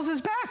Gilmore Girls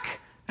is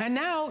back. And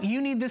now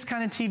you need this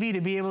kind of TV to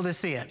be able to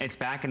see it. It's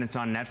back and it's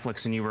on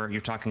Netflix, and you're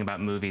talking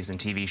about movies and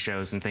TV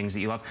shows and things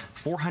that you love.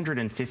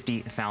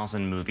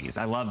 450,000 movies.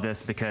 I love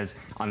this because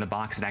on the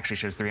box it actually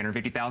shows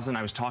 350,000.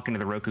 I was talking to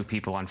the Roku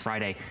people on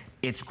Friday.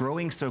 It's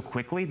growing so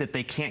quickly that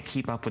they can't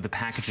keep up with the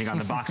packaging on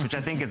the box, which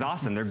I think is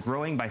awesome. They're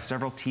growing by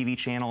several TV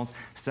channels,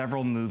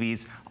 several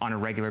movies on a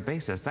regular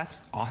basis.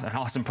 That's an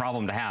awesome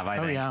problem to have, I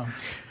think. Oh, yeah.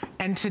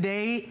 And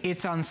today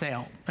it's on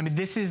sale. I mean,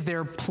 this is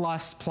their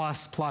plus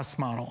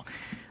model.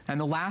 And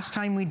the last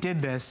time we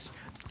did this,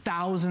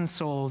 thousands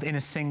sold in a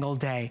single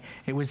day.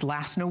 It was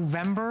last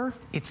November,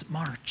 it's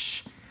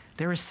March.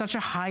 There is such a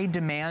high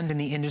demand in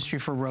the industry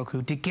for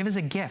Roku to give as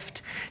a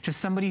gift to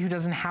somebody who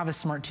doesn't have a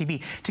smart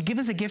TV, to give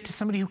as a gift to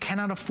somebody who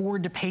cannot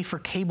afford to pay for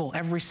cable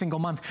every single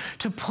month,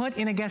 to put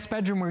in a guest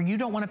bedroom where you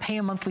don't want to pay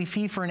a monthly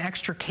fee for an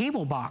extra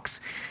cable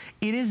box.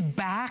 It is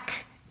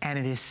back, and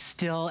it is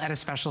still at a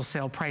special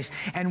sale price.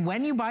 And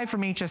when you buy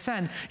from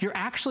HSN, you're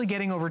actually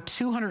getting over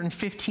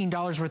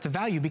 $215 worth of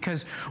value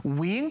because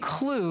we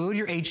include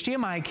your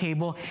HDMI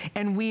cable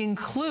and we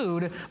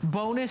include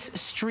bonus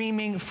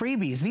streaming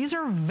freebies. These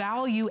are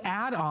value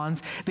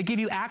add-ons that give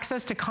you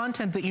access to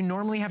content that you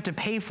normally have to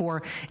pay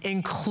for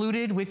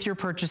included with your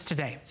purchase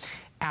today.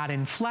 add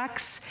in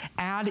Flex,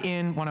 add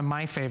in one of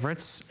my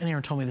favorites, and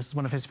Aaron told me this is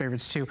one of his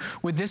favorites too.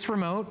 With this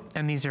remote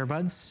and these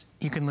earbuds,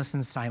 you can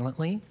listen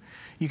silently.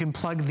 You can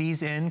plug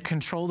these in,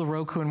 control the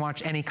Roku and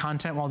watch any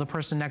content while the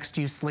person next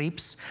to you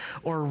sleeps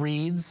or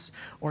reads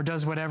or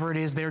does whatever it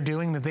is they're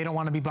doing that they don't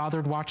want to be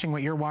bothered watching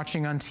what you're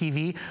watching on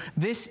TV.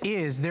 This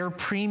is their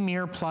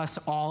Premier Plus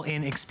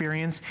all-in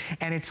experience,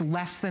 and it's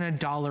less than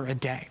 $1 a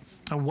day.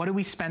 And what do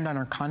we spend on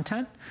our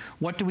content?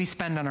 What do we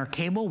spend on our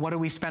cable? What do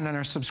we spend on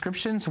our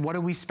subscriptions? What do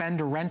we spend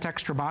to rent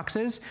extra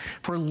boxes?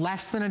 For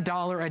less than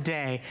 $1 a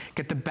day,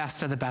 get the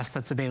best of the best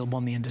that's available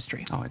in the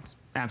industry. Oh, it's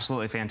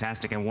absolutely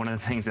fantastic. And one of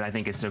the things that I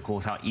think is so cool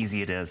is how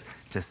easy it is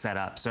to set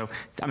up. So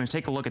I'm going to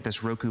take a look at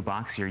this Roku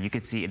box here. You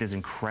can see it is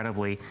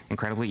incredibly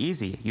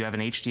easy. You have an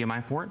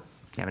HDMI port.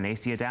 You have an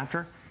AC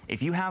adapter.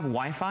 If you have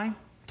Wi-Fi,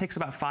 takes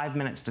about 5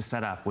 minutes to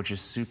set up, which is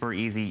super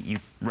easy.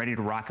 You're ready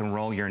to rock and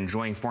roll. You're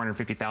enjoying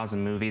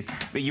 450,000 movies.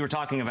 But you were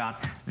talking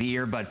about the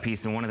earbud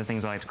piece, and one of the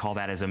things I like to call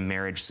that is a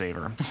marriage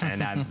saver.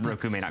 And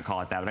Roku may not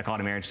call it that, but I call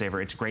it a marriage saver.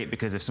 It's great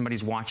because if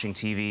somebody's watching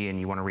TV and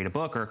you want to read a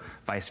book, or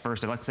vice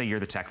versa, let's say you're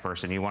the tech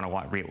person, you want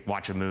to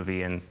watch a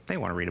movie and they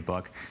want to read a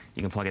book,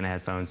 you can plug in the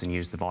headphones and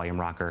use the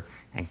volume rocker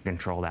and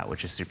control that,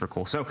 which is super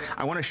cool. So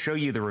I want to show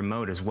you the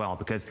remote as well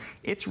because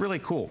it's really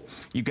cool.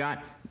 You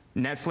got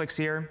Netflix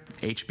here,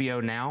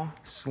 HBO Now,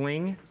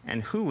 Sling,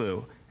 and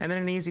Hulu. And then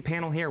an easy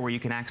panel here where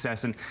you can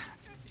access, and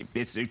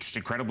it's just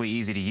incredibly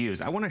easy to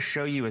use. I want to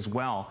show you as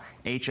well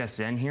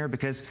HSN here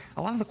because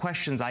a lot of the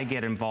questions I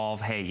get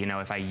involve, hey, you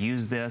know, if I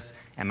use this,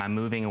 am I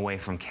moving away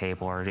from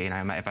cable? Or, you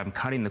know, if I'm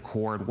cutting the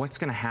cord, what's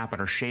going to happen?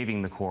 Or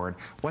shaving the cord,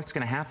 what's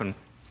going to happen?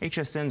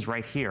 HSN's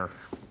right here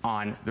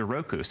on the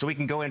Roku. So we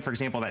can go in, for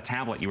example, that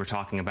tablet you were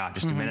talking about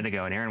just a minute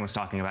ago, and Aaron was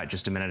talking about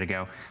just a minute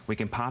ago. We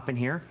can pop in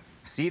here,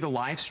 see the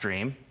live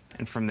stream,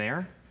 and from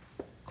there,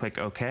 click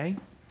OK,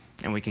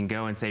 and we can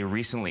go and say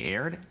recently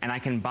aired, and I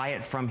can buy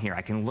it from here.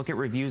 I can look at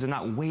reviews. I'm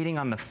not waiting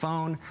on the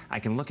phone. I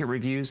can look at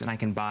reviews, and I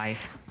can buy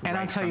And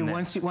right I'll tell you,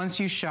 this. once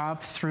you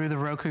shop through the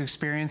Roku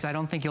experience, I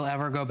don't think you'll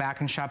ever go back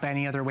and shop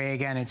any other way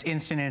again. It's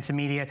instant and it's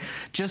immediate.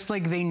 Just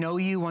like they know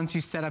you once you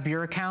set up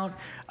your account,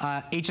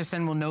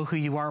 HSN will know who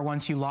you are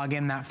once you log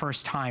in that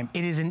first time.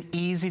 It is an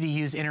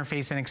easy-to-use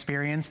interface and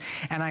experience,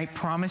 and I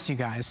promise you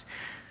guys,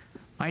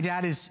 my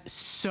dad is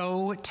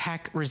so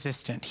tech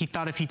resistant. He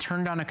thought if he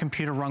turned on a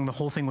computer wrong, the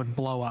whole thing would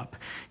blow up.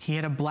 He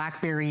had a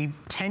BlackBerry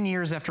 10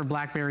 years after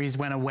BlackBerries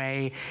went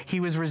away. He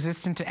was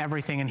resistant to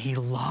everything, and he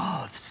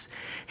loves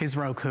his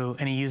Roku,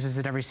 and he uses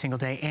it every single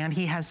day, and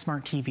he has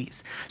smart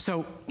TVs.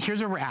 So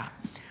here's where we're at.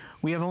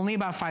 We have only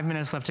about 5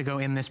 minutes left to go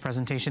in this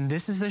presentation.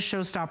 This is the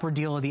showstopper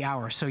deal of the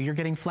hour. So you're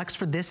getting Flex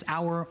for this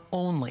hour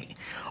only.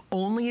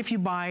 Only if you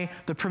buy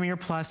the Premier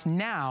Plus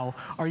now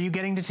are you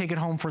getting to take it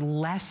home for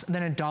less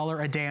than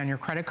 $1 a day on your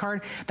credit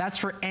card. That's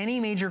for any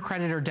major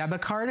credit or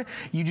debit card.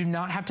 You do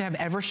not have to have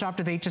ever shopped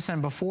with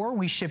HSN before.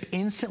 We ship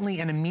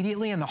instantly and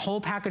immediately, and the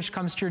whole package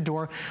comes to your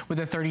door with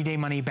a 30-day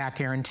money-back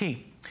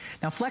guarantee.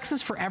 Now, Flex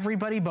is for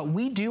everybody, but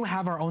we do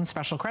have our own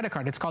special credit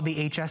card. It's called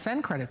the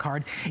HSN credit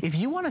card. If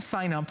you want to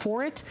sign up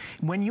for it,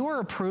 when you are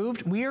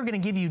approved, we are going to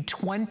give you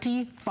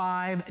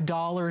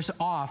 $25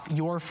 off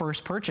your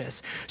first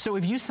purchase. So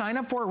if you sign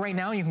up for it right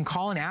now, you can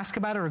call and ask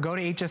about it or go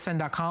to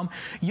hsn.com.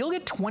 You'll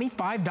get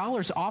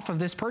 $25 off of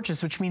this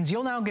purchase, which means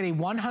you'll now get a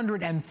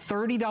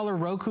 $130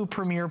 Roku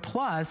Premier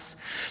Plus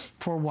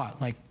for what,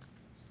 like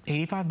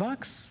 85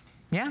 bucks?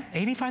 Yeah,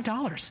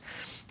 $85.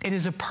 It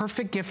is a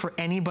perfect gift for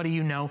anybody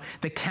you know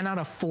that cannot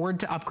afford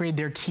to upgrade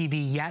their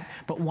TV yet,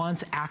 but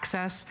wants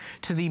access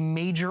to the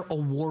major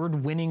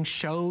award-winning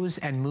shows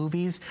and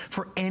movies.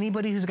 For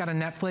anybody who's got a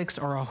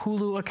Netflix or a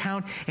Hulu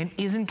account and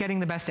isn't getting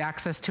the best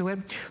access to it.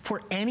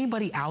 For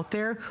anybody out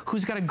there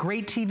who's got a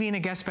great TV in a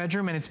guest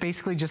bedroom and it's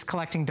basically just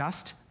collecting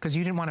dust because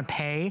you didn't want to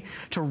pay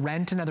to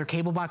rent another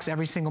cable box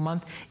every single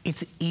month.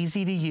 It's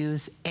easy to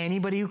use.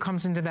 Anybody who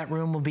comes into that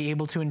room will be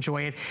able to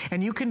enjoy it,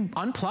 and you can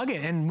unplug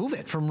it and move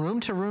it from room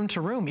to room to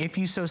room if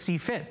you so see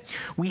fit.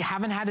 We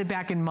haven't had it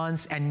back in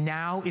months, and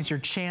now is your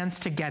chance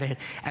to get it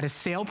at a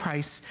sale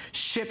price,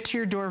 shipped to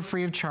your door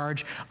free of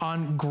charge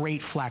on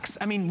great Flex.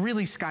 I mean,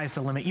 really, sky's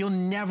the limit. You'll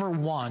never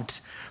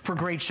want for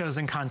great shows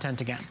and content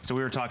again. So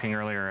we were talking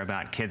earlier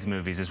about kids'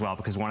 movies as well,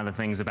 because one of the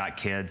things about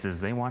kids is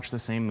they watch the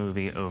same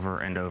movie over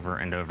and over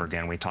and over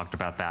again. We talked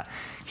about that.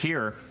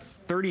 Here,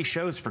 30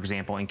 shows, for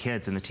example, in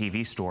kids in the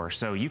TV store.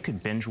 So you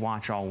could binge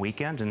watch all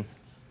weekend and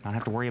not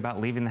have to worry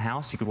about leaving the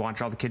house. You could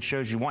watch all the kids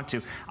shows you want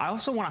to. I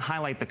also want to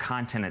highlight the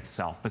content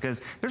itself,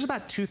 because there's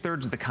about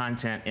 2/3 of the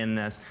content in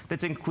this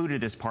that's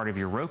included as part of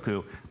your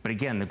Roku. But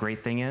again, the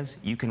great thing is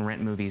you can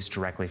rent movies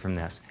directly from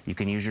this. You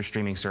can use your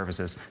streaming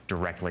services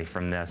directly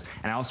from this.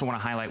 And I also want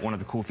to highlight one of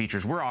the cool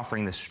features we're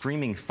offering, the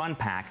Streaming Fun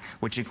Pack,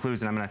 which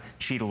includes, and I'm going to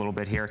cheat a little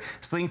bit here,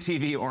 Sling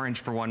TV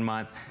Orange for 1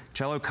 month,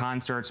 Cello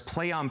Concerts,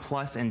 Play On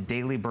Plus, and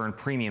Daily Burn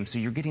Premium. So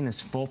you're getting this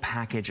full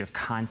package of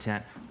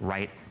content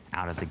right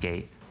out of the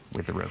gate.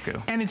 with the Roku.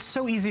 And it's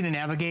so easy to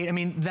navigate. I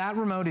mean, that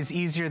remote is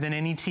easier than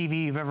any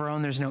TV you've ever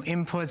owned. There's no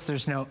inputs,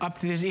 there's no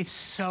it's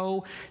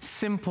so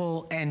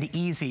simple and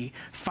easy.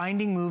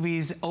 Finding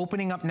movies,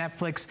 opening up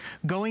Netflix,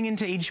 going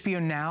into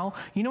HBO Now.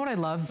 You know what I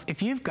love?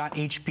 If you've got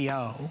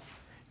HBO,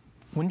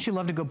 wouldn't you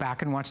love to go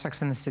back and watch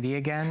Sex and the City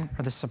again,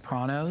 or The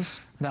Sopranos?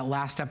 That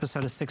last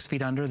episode of 6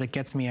 Feet Under that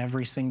gets me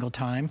every single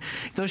time.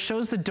 Those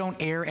shows that don't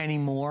air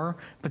anymore,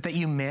 but that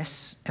you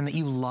miss and that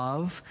you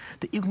love,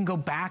 that you can go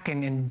back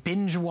and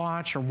binge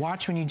watch or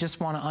watch when you just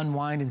want to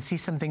unwind and see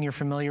something you're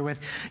familiar with.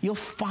 You'll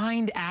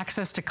find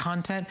access to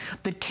content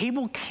that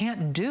cable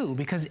can't do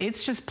because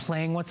it's just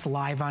playing what's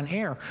live on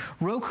air.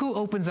 Roku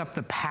opens up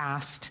the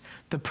past,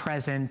 the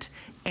present,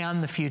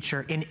 and the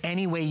future in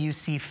any way you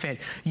see fit.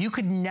 You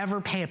could never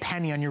pay a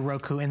penny on your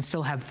Roku and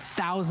still have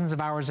thousands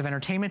of hours of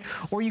entertainment,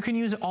 or you can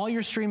use all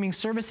your streaming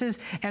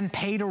services and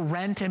pay to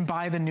rent and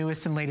buy the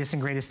newest and latest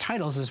and greatest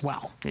titles as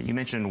well. Yeah, you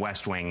mentioned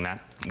West Wing. That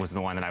was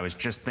the one that I was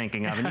just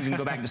thinking of. And you can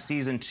go back to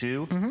season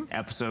 2,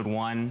 episode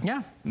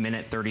 1,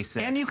 minute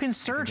 36. And you can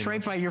search,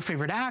 right, by your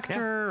favorite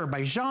actor or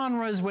by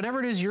genres, whatever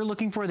it is you're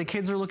looking for, the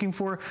kids are looking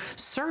for.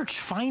 Search,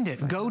 find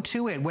it, go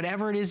to it,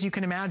 whatever it is you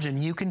can imagine,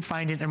 you can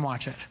find it and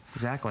watch it.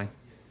 Exactly.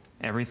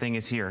 Everything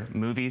is here,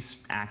 movies,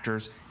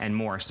 actors, and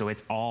more. So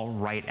it's all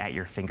right at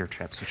your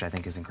fingertips, which I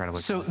think is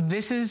incredibly cool. So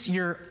this is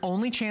your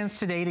only chance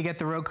today to get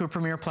the Roku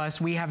Premier Plus.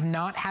 We have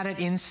not had it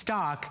in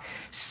stock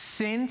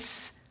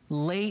since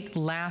late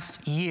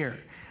last year.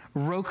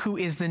 Roku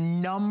is the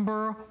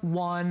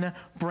 #1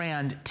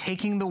 brand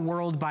taking the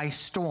world by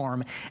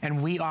storm,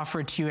 and we offer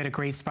it to you at a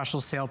great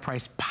special sale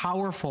price.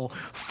 Powerful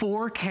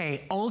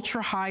 4K,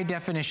 ultra high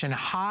definition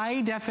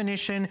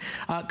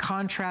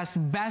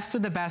contrast, best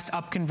of the best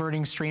up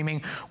converting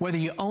streaming. Whether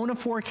you own a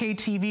 4K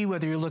TV,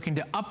 whether you're looking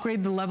to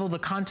upgrade the level of the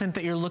content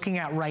that you're looking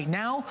at right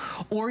now,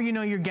 or you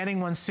know you're getting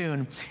one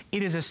soon,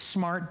 it is a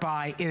smart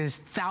buy. It is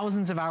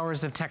thousands of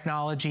hours of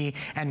technology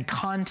and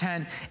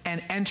content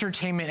and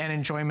entertainment and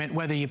enjoyment,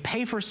 whether you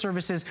pay for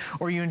services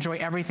or you enjoy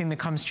everything that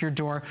comes to your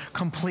door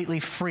completely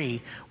free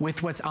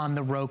with what's on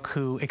the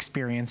Roku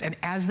experience. And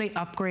as they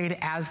upgrade,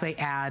 as they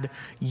add,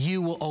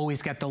 you will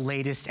always get the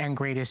latest and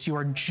greatest. You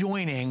are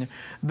joining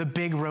the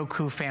big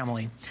Roku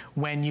family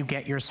when you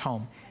get yours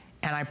home.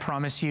 And I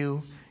promise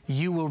you,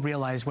 you will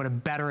realize what a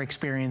better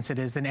experience it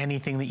is than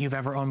anything that you've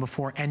ever owned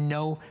before, and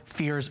no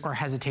fears or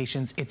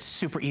hesitations. It's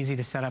super easy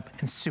to set up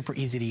and super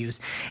easy to use.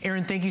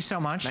 Aaron, thank you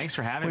so much. Thanks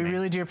for having me. We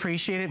really do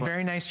appreciate it.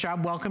 Very nice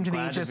job. Welcome to the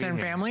HSN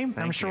family.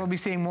 I'm sure we'll be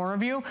seeing more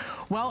of you.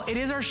 Well, it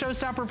is our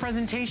showstopper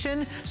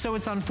presentation, so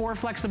it's on 4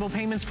 flexible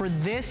payments for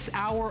this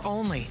hour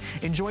only.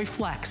 Enjoy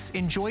Flex,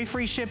 enjoy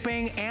free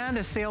shipping, and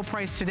a sale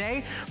price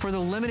today for the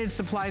limited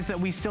supplies that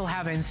we still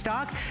have in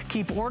stock.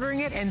 Keep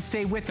ordering it and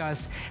stay with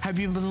us. Have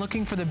you been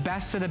looking for the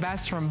best of the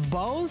best from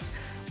Bose?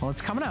 Well,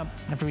 it's coming up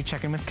after we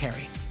check in with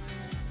Carrie.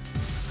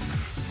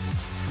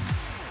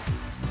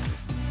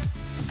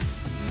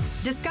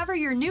 Discover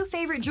your new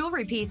favorite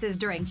jewelry pieces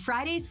during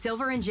Friday's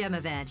Silver and Gem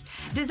event.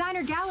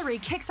 Designer Gallery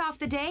kicks off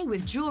the day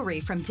with jewelry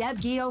from Deb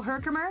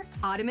Gio-Herkimer,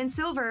 Ottoman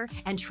Silver,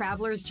 and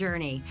Traveler's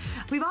Journey.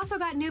 We've also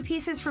got new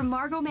pieces from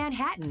Margot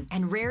Manhattan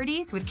and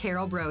rarities with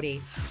Carol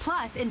Brody.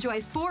 Plus,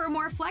 enjoy 4 or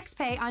more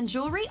FlexPay on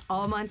jewelry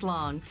all month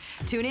long.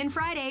 Tune in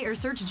Friday or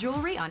search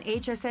jewelry on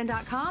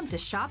hsn.com to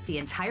shop the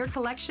entire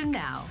collection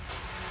now.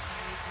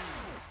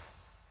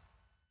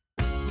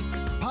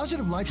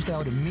 Positive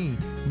lifestyle to me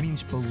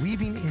means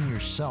believing in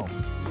yourself.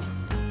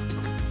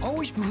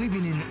 Always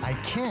believing in I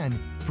can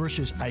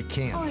versus I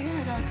can't. Oh,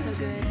 here, that's so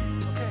good.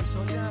 Okay,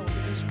 so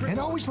yeah, and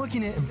always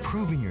looking at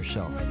improving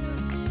yourself.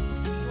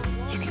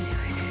 You can do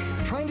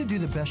it. Trying to do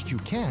the best you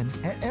can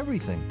at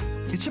everything.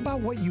 It's about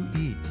what you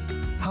eat,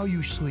 how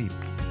you sleep,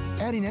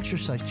 adding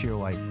exercise to your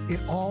life. It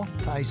all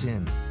ties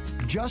in.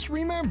 Just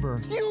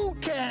remember, you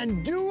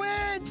can do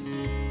it!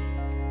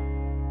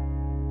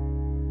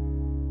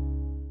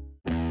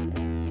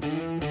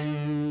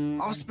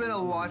 I've spent a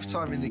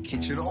lifetime in the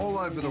kitchen all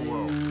over the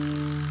world.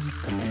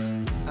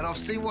 And I've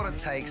seen what it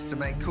takes to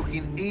make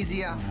cooking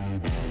easier,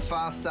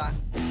 faster,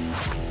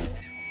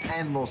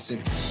 and more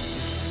simple.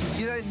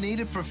 You don't need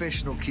a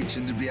professional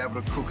kitchen to be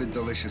able to cook a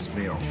delicious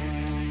meal.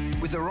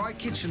 With the right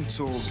kitchen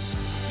tools,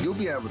 you'll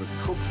be able to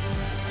cook,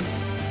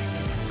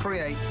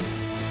 create,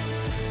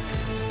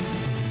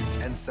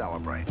 and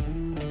celebrate.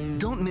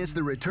 Don't miss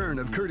the return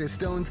of Curtis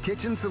Stone's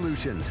Kitchen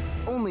Solutions,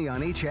 only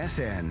on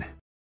HSN.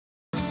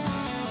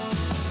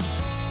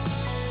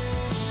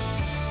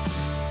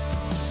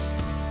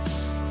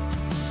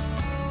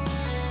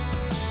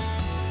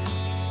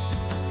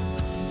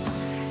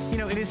 You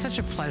know, it is such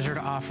a pleasure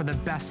to offer the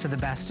best of the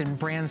best in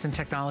brands and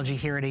technology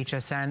here at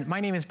HSN. My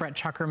name is Brett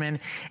Chuckerman,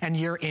 and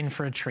you're in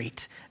for a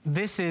treat.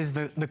 This is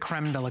the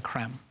creme de la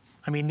creme.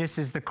 I mean, this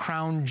is the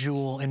crown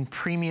jewel in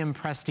premium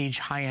prestige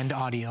high-end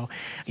audio.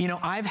 You know,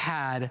 I've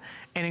had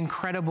an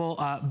incredible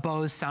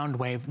Bose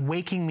Soundwave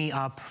waking me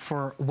up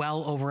for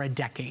well over a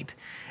decade.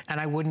 And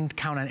I wouldn't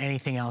count on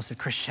anything else. It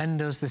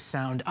crescendos the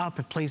sound up.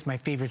 It plays my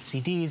favorite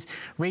CDs,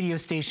 radio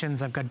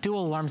stations. I've got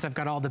dual alarms. I've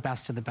got all the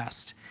best of the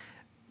best.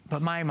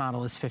 but my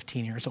model is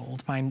 15 years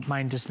old.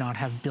 Mine does not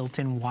have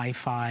built-in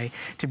Wi-Fi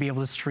to be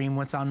able to stream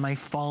what's on my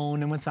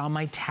phone and what's on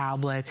my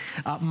tablet.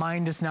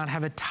 Mine does not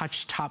have a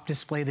touch top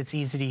display that's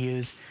easy to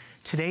use.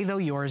 Today, though,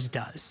 yours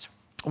does.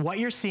 What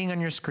you're seeing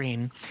on your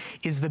screen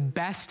is the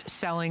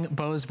best-selling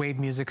Bose Wave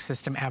music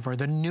system ever,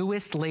 the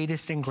newest,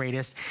 latest, and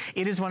greatest.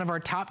 It is one of our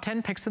top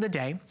 10 picks of the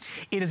day.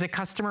 It is a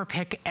customer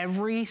pick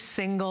every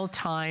single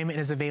time it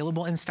is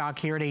available in stock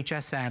here at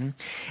HSN,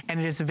 and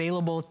it is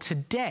available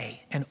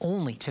today, and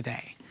only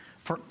today,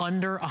 for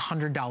under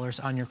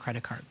 $100 on your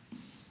credit card.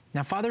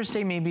 Now, Father's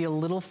Day may be a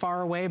little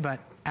far away, but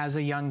as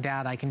a young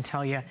dad, I can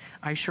tell you,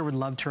 I sure would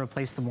love to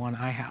replace the one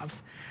I have.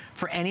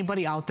 For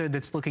anybody out there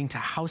that's looking to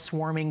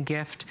housewarming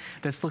gift,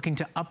 that's looking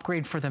to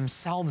upgrade for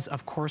themselves,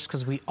 of course,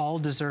 because we all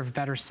deserve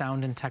better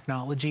sound and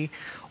technology,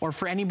 or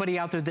for anybody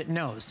out there that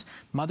knows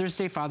Mother's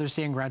Day, Father's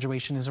Day, and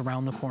graduation is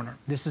around the corner.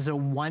 This is a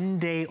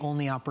one-day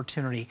only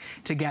opportunity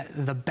to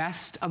get the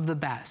best of the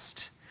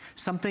best,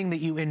 something that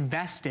you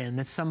invest in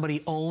that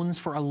somebody owns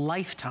for a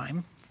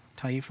lifetime.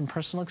 Tell you from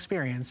personal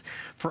experience,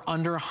 for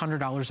under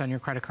 $100 on your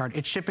credit card.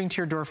 It's shipping to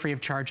your door free of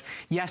charge.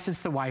 Yes,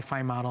 it's the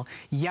Wi-Fi model.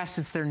 Yes,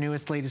 it's their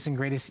newest, latest, and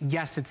greatest.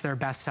 Yes, it's their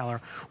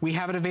bestseller. We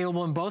have it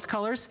available in both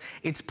colors.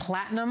 It's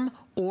platinum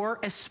or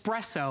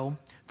espresso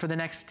for the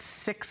next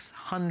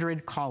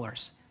 600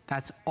 callers.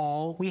 That's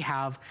all we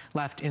have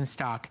left in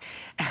stock.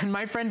 And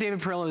my friend David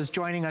Perillo is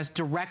joining us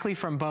directly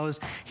from Bose.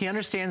 He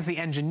understands the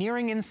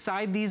engineering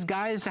inside these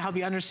guys to help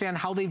you understand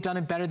how they've done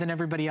it better than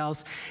everybody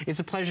else.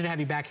 It's a pleasure to have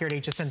you back here at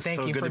HSN.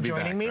 Thank you for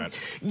joining me.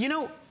 You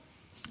know,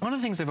 one of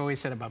the things I've always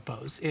said about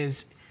Bose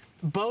is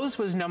Bose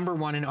was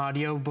 #1 in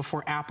audio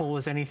before Apple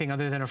was anything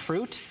other than a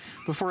fruit,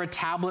 before a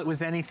tablet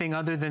was anything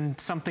other than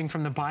something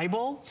from the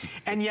Bible.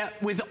 And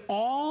yet, with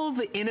all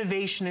the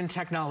innovation in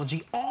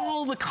technology,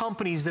 all the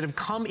companies that have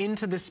come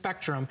into the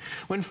spectrum,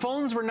 when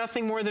phones were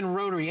nothing more than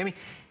rotary, I mean,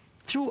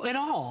 through it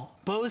all,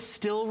 Bose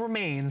still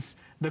remains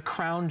the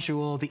crown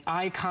jewel, the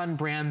icon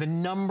brand, the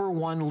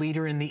 #1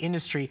 leader in the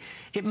industry.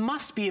 It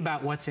must be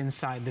about what's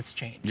inside that's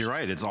changed. You're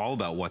right. It's all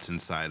about what's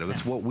inside.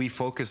 It's what we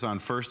focus on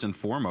first and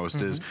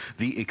foremost is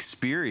the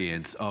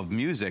experience of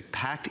music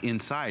packed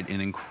inside an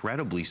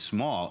incredibly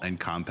small and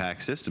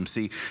compact system.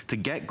 See, to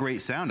get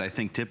great sound, I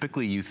think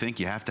typically you think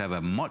you have to have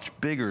a much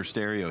bigger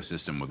stereo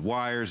system with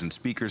wires and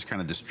speakers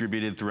kind of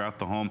distributed throughout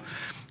the home.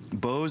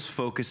 Bose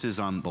focuses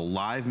on the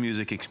live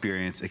music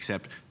experience,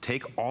 except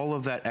take all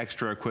of that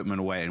extra equipment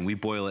away and we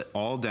boil it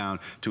all down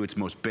to its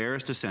most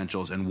barest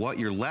essentials, and what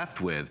you're left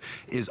with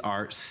is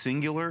our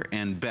singular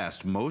and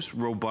best, most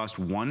robust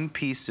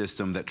one-piece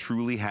system that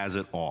truly has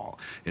it all.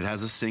 It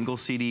has a single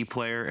CD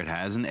player, it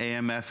has an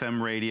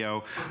AM/FM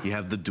radio, you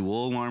have the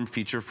dual alarm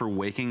feature for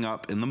waking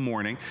up in the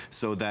morning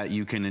so that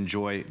you can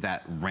enjoy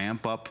that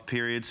ramp up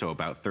period, so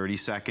about 30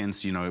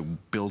 seconds, you know,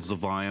 it builds the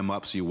volume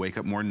up so you wake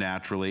up more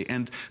naturally,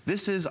 and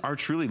this is our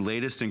truly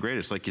latest and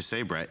greatest, like you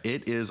say, Brett.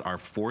 It is our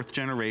 4th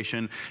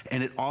generation,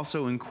 and it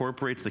also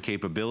incorporates the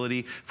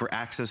capability for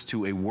access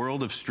to a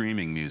world of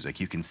streaming music.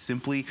 You can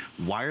simply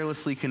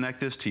wirelessly connect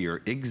this to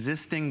your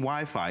existing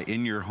Wi-Fi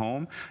in your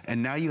home,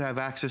 and now you have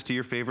access to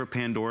your favorite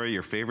Pandora,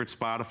 your favorite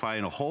Spotify,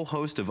 and a whole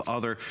host of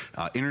other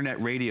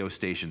internet radio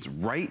stations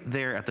right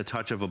there at the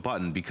touch of a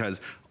button,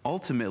 because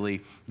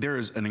ultimately there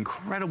is an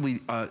incredibly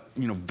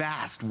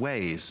vast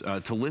ways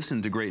to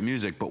listen to great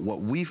music, but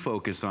what we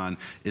focus on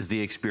is the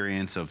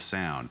experience of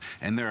sound.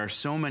 And there are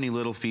so many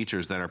little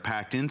features that are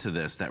packed into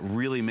this that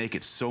really make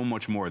it so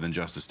much more than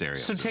just a stereo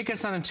So system. take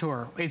us on a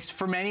tour. It's,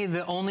 for many,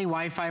 the only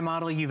Wi-Fi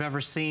model you've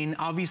ever seen.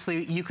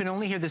 Obviously, you can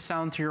only hear the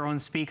sound through your own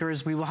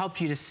speakers. We will help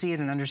you to see it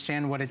and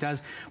understand what it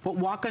does. But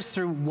walk us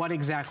through what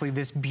exactly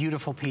this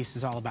beautiful piece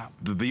is all about.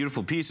 The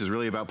beautiful piece is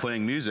really about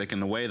playing music,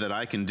 and the way that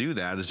I can do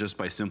that is just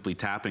by simply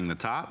tapping the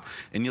top,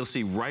 and you'll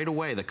see right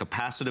away the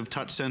capacitive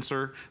touch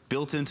sensor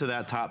built into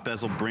that top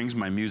bezel brings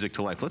my music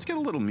to life. Let's get a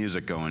little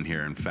music going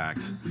here, in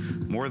fact.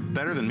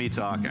 Better than me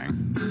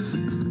talking.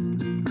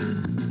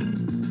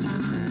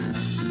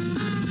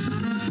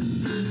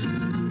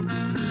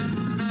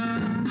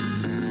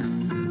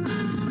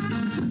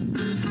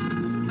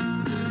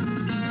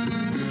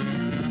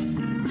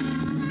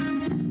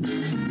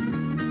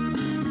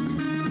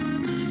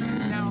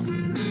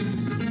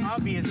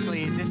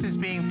 Obviously, this is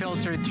being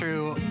filtered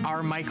through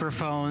our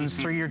microphones,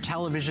 through your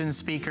television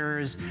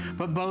speakers,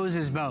 but Bose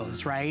is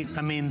Bose, right?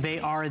 I mean, they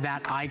are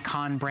that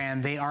icon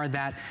brand. They are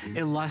that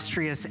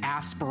illustrious,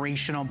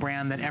 aspirational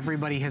brand that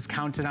everybody has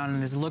counted on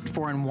and has looked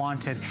for and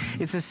wanted.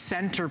 It's a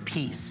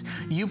centerpiece.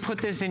 You put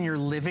this in your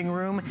living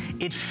room,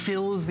 it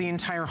fills the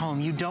entire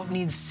home. You don't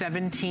need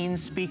 17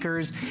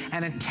 speakers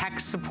and a tech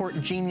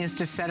support genius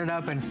to set it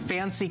up and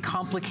fancy,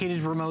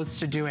 complicated remotes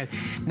to do it.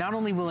 Not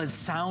only will it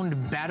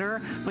sound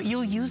better, but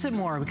you'll use it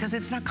more because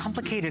it's not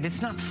complicated,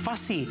 it's not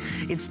fussy.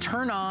 It's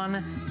turn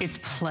on, it's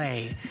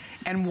play.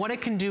 And what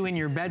it can do in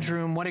your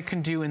bedroom, what it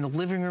can do in the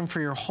living room for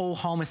your whole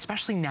home,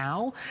 especially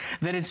now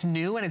that it's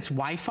new and it's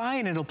Wi-Fi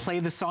and it'll play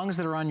the songs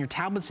that are on your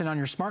tablets and on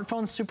your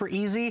smartphones super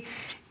easy.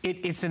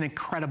 it's an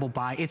incredible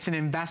buy. It's an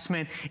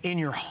investment in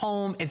your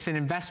home. It's an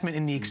investment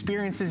in the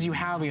experiences you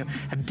have. You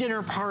have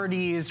dinner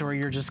parties or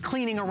you're just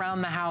cleaning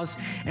around the house,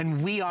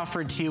 and we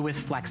offer it to you with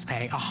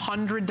FlexPay.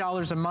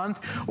 $100 a month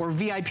or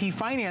VIP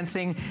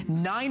financing,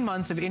 9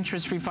 months of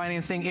interest-free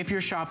financing if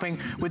you're shopping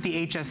with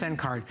the HSN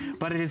card.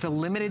 But it is a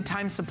limited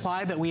time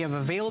supply that we have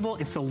available.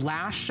 It's the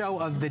last show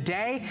of the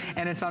day,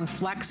 and it's on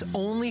Flex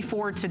only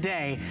for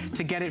today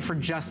to get it for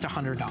just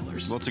 $100.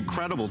 Well, it's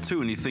incredible, too,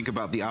 when you think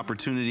about the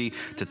opportunity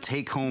to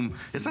take home.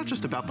 It's not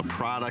just about the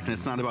product, and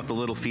it's not about the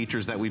little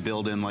features that we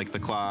build in, like the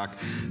clock.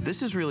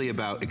 This is really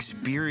about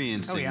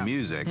experiencing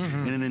music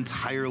in an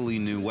entirely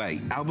new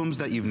way. Albums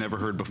that you've never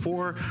heard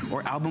before,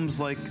 or albums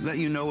like that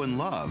you know and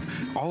love.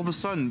 All of a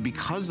sudden,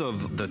 because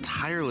of the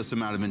tireless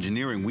amount of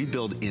engineering we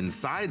build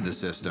inside the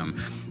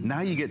system,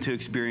 now you get to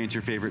experience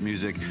your favorite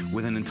music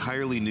with an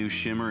entirely new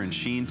shimmer and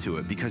sheen to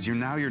it, because you're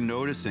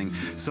noticing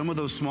some of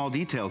those small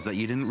details that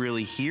you didn't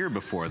really hear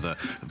before. The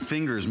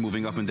fingers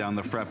moving up and down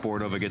the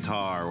fretboard of a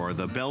guitar, or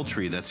the bell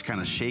tree that's kind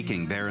of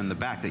shaking there in the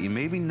back that you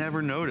maybe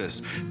never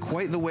noticed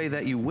quite the way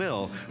that you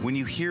will when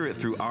you hear it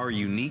through our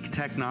unique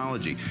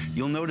technology.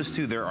 You'll notice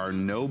too, there are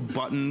no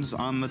buttons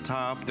on the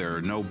top. There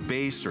are no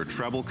bass or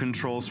treble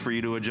controls for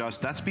you to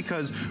adjust. That's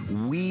because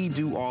we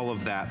do all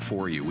of that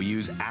for you. We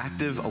use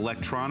active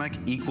electronic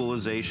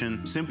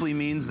equalization. Simply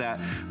means that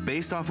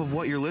based off of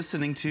what you're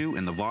listening to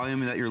and the volume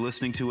that you're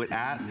listening to it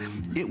at,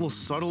 it will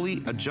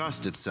subtly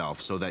adjust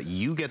itself so that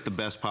you get the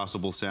best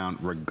possible sound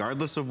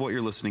regardless of what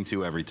you're listening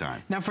to every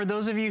time. Now, for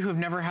those of you who've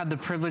never had the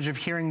privilege of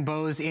hearing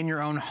Bose in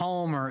your own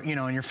home or,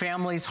 in your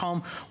family's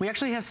home, we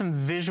actually have some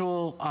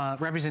visual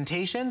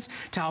representations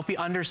to help you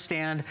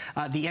understand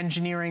the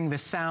engineering, the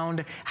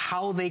sound,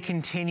 how they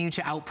continue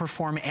to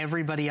outperform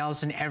everybody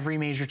else in every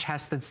major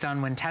test that's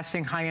done when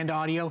testing high-end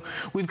audio.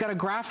 We've got a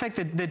graphic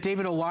that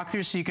David will walk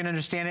through so you can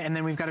understand it, and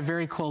then we've got a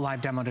very cool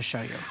live demo to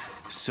show you.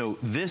 So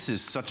this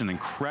is such an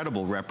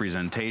incredible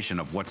representation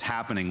of what's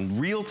happening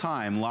real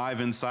time live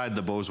inside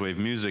the Bose Wave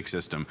music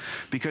system,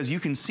 because you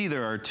can see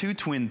there are two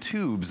twin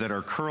tubes that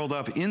are curled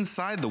up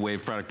inside the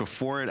Wave product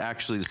before it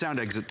actually, the sound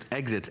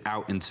exits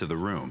out into the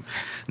room.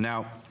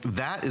 Now,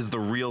 that is the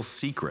real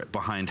secret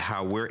behind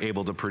how we're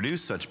able to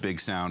produce such big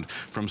sound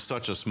from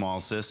such a small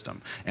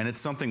system. And it's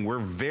something we're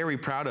very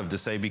proud of to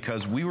say,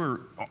 because we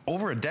were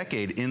over a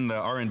decade in the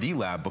R&D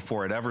lab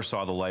before it ever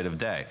saw the light of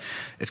day.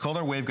 It's called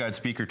our waveguide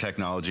speaker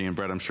technology, and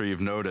Brett, I'm sure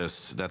you've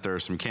noticed that there are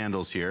some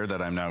candles here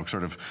that I'm now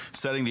sort of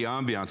setting the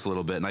ambiance a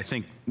little bit. And I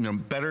think,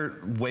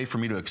 better way for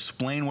me to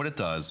explain what it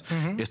does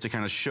is to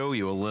kind of show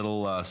you a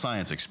little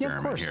science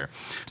experiment here.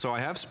 So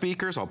I have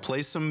speakers. I'll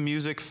play some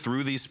music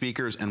through these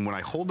speakers, and when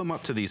I hold them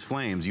up to these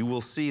flames, you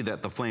will see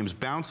that the flames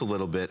bounce a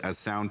little bit as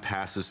sound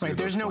passes through.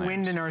 There's no flames.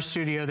 wind in our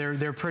studio.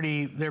 They're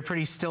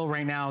pretty still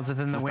right now, other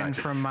than the wind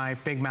from my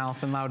big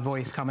mouth and loud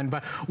voice coming.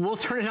 But we'll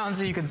turn it on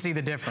so you can see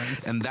the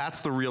difference. And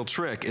that's the real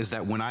trick, is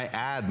that when I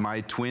add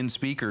my twin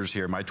speakers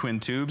here, my twin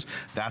tubes,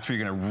 that's where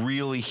you're going to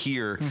really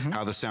hear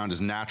how the sound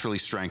is naturally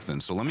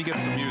strengthened. So let me get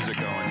some music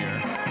going here.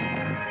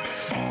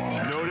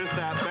 Notice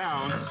that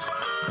bounce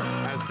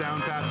as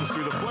sound passes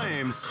through the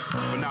flames,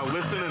 but now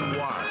listen and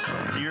watch. So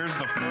here's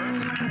the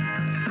first.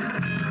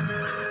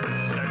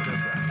 Check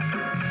this out.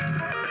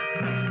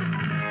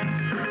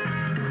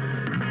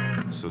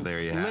 So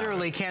there you have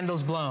Literally,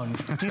 candles blown.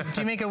 Do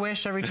you make a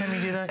wish every time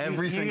you do that?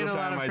 Every single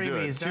time I do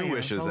it. 2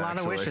 wishes, A lot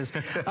of wishes.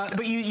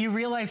 But you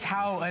realize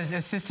how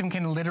a system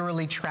can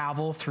literally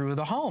travel through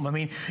the home. I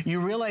mean, you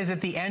realize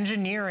that the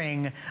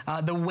engineering,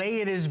 the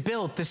way it is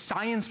built, the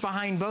science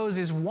behind Bose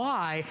is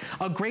why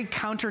a great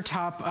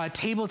countertop,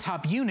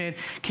 tabletop unit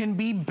can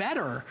be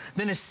better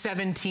than a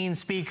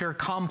 17-speaker,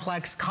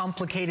 complex,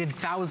 complicated,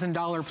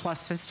 $1,000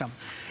 plus system.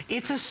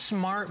 It's a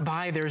smart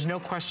buy. There's no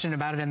question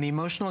about it. And the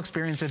emotional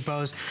experience with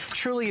Bose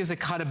truly is a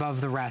cut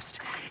above the rest.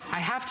 I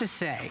have to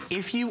say,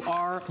 if you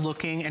are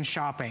looking and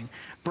shopping,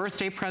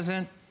 birthday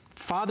present,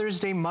 Father's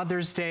Day,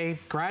 Mother's Day,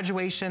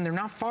 graduation, they're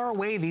not far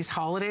away, these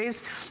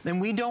holidays, and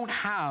we don't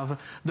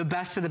have the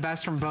best of the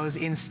best from Bose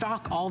in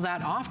stock all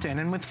that often.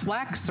 And with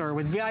Flex or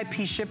with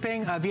VIP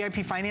shipping,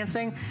 VIP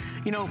financing,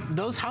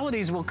 those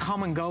holidays will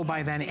come and go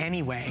by then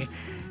anyway.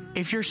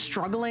 If you're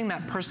struggling,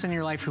 that person in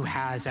your life who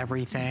has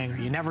everything, or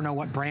you never know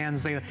what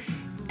brands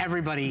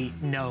everybody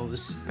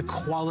knows the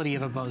quality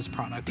of a Bose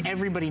product.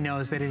 Everybody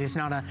knows that it is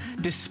not a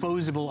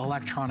disposable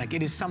electronic.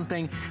 It is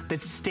something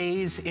that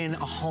stays in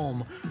a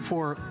home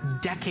for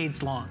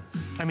decades long.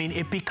 I mean,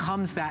 it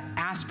becomes that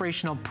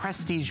aspirational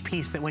prestige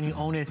piece that when you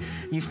own it,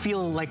 you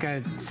feel like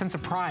a sense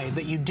of pride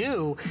that you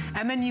do,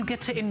 and then you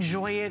get to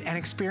enjoy it and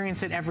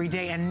experience it every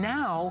day. And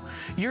now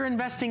you're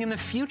investing in the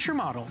future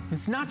model.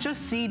 It's not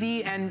just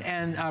CD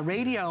and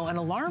radio and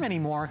alarm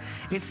anymore.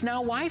 It's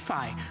now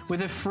Wi-Fi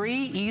with a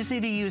free,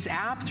 easy-to-use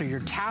app through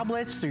your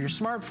tablets, through your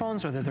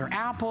smartphones, whether they're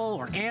Apple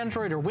or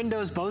Android or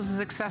Windows. Bose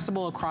is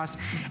accessible across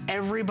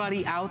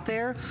everybody out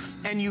there,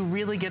 and you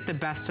really get the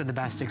best of the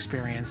best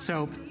experience.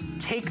 So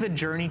take the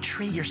journey,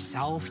 treat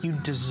yourself, you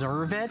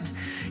deserve it.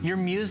 Your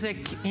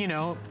music,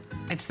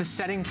 It's the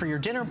setting for your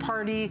dinner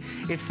party.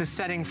 It's the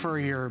setting for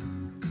your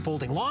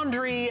folding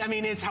laundry. I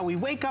mean, it's how we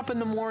wake up in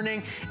the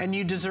morning, and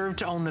you deserve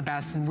to own the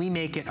best, and we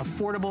make it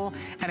affordable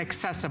and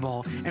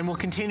accessible, and we'll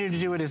continue to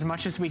do it as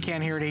much as we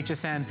can here at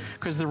HSN,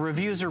 because the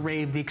reviews are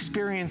rave, the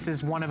experience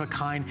is one of a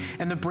kind,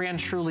 and the brand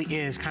truly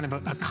is kind of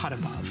a cut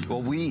above.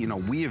 Well,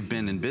 we have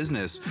been in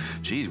business,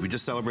 geez, we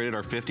just celebrated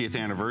our 50th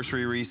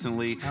anniversary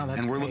recently,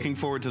 and we're looking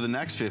forward to the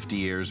next 50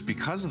 years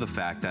because of the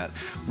fact that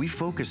we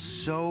focus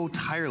so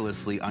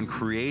tirelessly on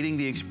creating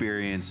the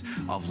experience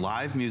of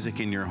live music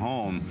in your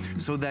home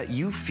so that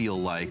you feel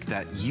like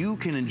that you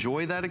can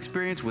enjoy that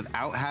experience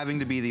without having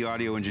to be the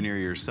audio engineer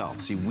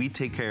yourself. See, we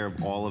take care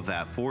of all of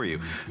that for you.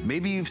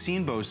 Maybe you've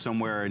seen Bose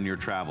somewhere in your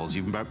travels.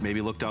 You've maybe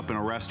looked up in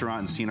a restaurant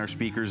and seen our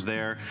speakers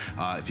there.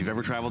 If you've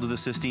ever traveled to the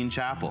Sistine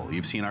Chapel,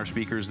 you've seen our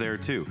speakers there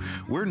too.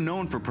 We're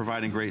known for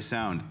providing great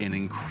sound in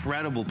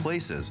incredible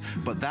places,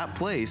 but that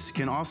place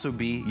can also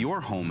be your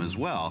home as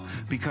well,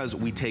 because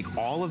we take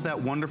all of that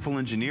wonderful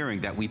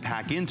engineering that we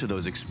pack into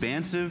those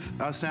expansive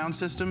sound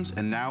systems,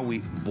 and now we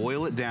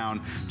boil it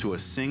down to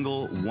a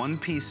single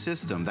one-piece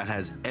system that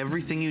has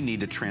everything you need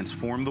to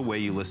transform the way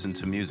you listen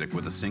to music,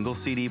 with a single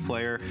CD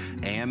player,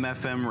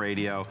 AM/FM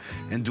radio,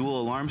 and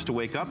dual alarms to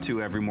wake up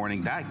to every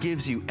morning. That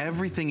gives you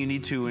everything you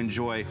need to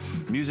enjoy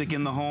music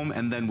in the home,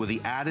 and then with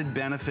the added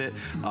benefit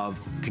of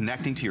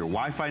connecting to your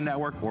Wi-Fi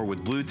network or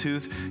with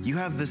Bluetooth, you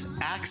have this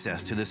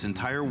access to this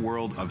entire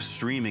world of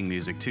streaming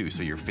music too.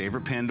 So your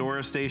favorite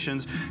Pandora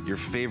stations, your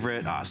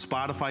favorite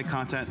Spotify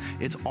content,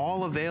 it's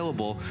all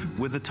available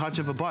with the touch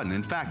of a button.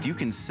 In fact, you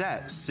can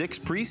set 6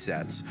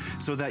 presets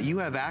so that you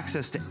have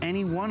access to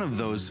any one of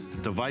those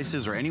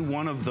devices or any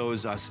one of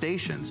those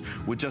stations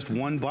with just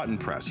one button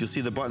press. You'll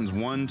see the buttons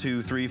 1,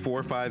 2, 3,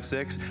 4, 5,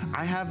 6.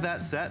 I have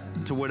that set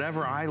to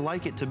whatever I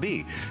like it to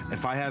be.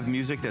 If I have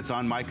music that's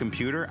on my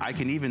computer, I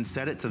can even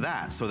set it to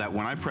that, so that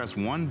when I press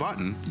one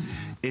button,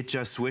 it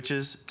just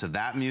switches to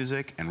that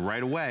music, and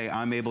right away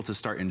I'm able to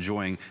start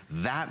enjoying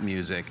that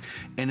music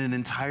in an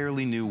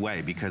entirely new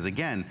way, because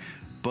again,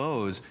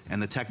 Bose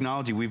and the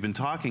technology we've been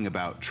talking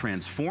about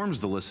transforms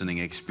the listening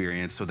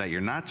experience so that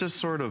you're not just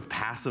sort of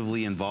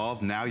passively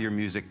involved. Now your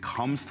music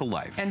comes to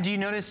life. And do you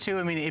notice too,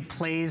 I mean, it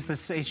plays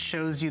this, it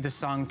shows you the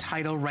song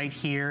title right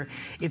here.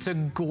 It's a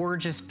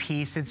gorgeous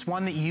piece. It's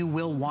one that you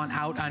will want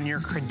out on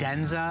your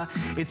credenza.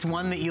 It's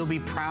one that you'll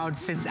be proud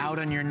sits out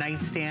on your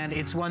nightstand.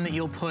 It's one that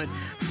you'll put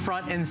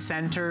front and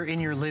center in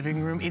your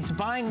living room. It's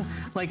buying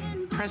like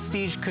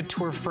prestige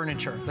couture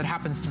furniture that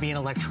happens to be an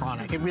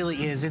electronic. It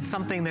really is. It's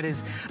something that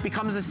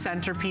becomes a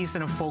centerpiece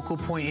and a focal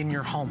point in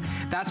your home.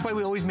 That's why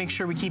we always make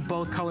sure we keep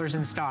both colors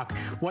in stock.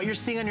 What you're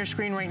seeing on your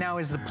screen right now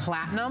is the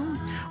Platinum.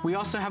 We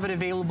also have it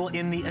available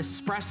in the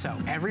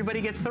Espresso.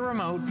 Everybody gets the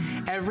remote.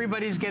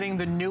 Everybody's getting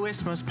the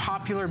newest, most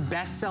popular,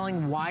 best-selling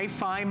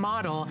Wi-Fi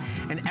model,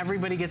 and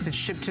everybody gets it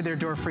shipped to their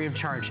door free of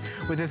charge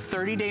with a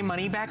 30-day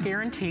money-back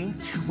guarantee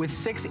with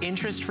 6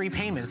 interest-free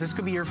payments. This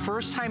could be your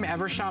first time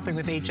ever shopping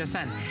with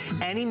HSN.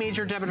 Any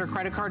major debit or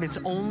credit card, it's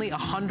only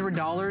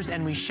 $100,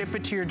 and we ship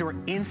it to your door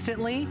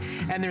instantly,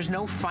 and there's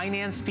no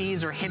finance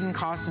fees or hidden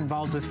costs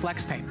involved with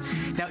FlexPay.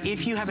 Now,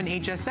 if you have an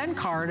HSN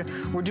card,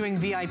 we're doing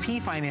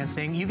VIP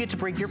financing. You get to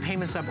break your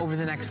payments up over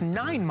the next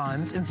 9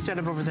 months instead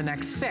of over the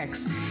next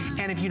 6.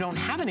 And if you don't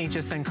have an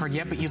HSN card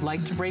yet, but you'd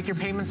like to break your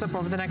payments up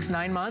over the next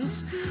 9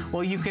 months,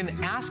 well, you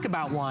can ask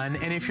about one,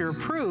 and if you're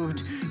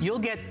approved, you'll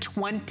get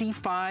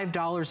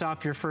 $25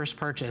 off your first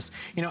purchase.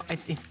 You know,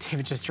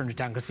 David just turned it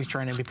down because he's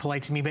trying to be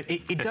polite to me, but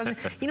it doesn't,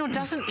 you know,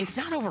 it's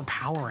not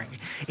overpowering.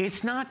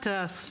 It's not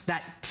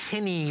that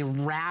tinny,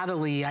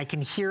 rattly, I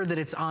can hear that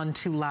it's on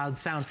too loud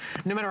sound.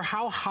 No matter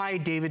how high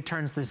David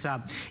turns this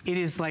up, it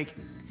is like,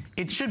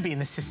 it should be in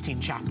the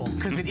Sistine Chapel,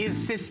 because it is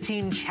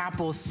Sistine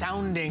Chapel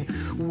sounding,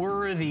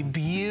 worthy,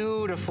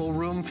 beautiful,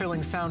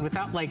 room-filling sound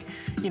without, like,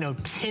 you know,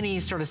 tinny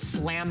sort of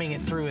slamming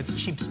it through its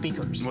cheap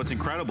speakers. What's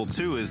incredible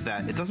too is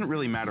that it doesn't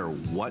really matter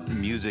what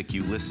music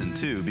you listen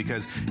to,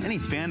 because any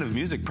fan of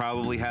music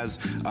probably has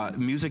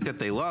music that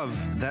they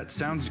love that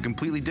sounds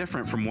completely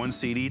different from one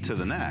CD to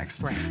the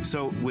next. Right.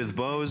 So with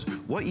Bose,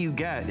 what you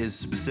get is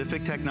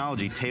specific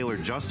technology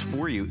tailored just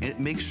for you. It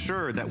makes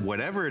sure that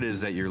whatever it is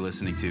that you're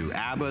listening to,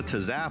 ABBA to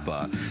Zappa,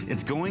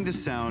 it's going to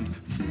sound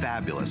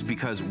fabulous,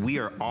 because we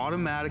are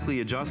automatically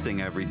adjusting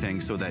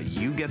everything so that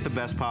you get the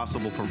best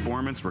possible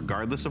performance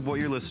regardless of what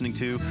you're listening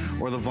to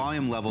or the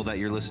volume level that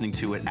you're listening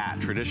to it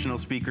at. Traditional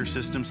speaker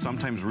systems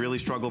sometimes really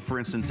struggle, for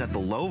instance, at the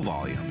low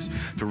volumes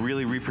to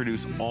really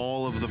reproduce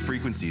all of the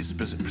frequencies,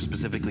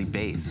 specifically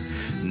bass.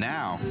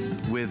 Now,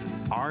 with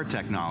our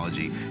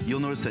technology, you'll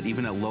notice that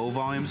even at low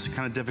volumes,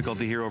 kind of difficult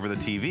to hear over the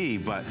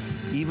TV, but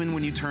even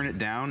when you turn it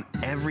down,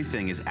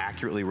 everything is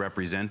accurately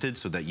represented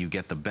so that you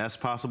get the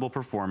best possible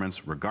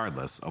performance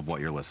regardless of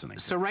what you're listening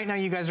to. So right now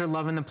you guys are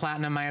loving the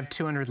Platinum. I have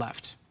 200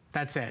 left.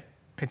 That's it.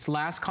 It's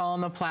last call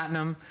on the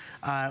Platinum.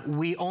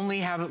 We only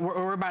have,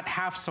 we're about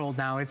half sold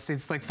now.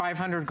 It's like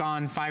 500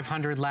 gone,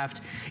 500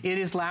 left. It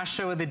is last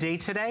show of the day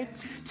today.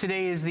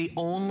 Today is the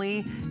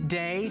only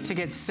day to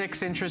get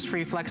 6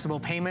 interest-free flexible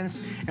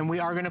payments, and we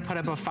are gonna put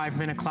up a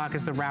 5-minute clock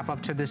as the wrap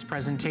up to this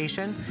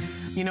presentation.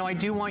 You know, I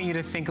do want you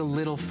to think a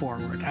little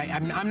forward.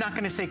 I'm not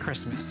gonna say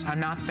Christmas. I'm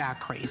not that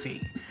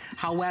crazy.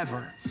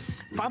 However,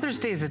 Father's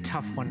Day is a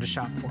tough one to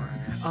shop for,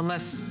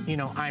 unless, you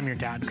know, I'm your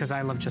dad, because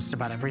I love just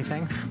about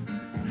everything.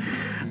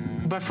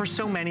 But for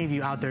so many of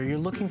you out there, you're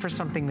looking for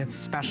something that's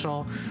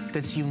special,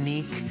 that's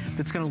unique,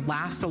 that's gonna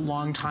last a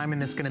long time,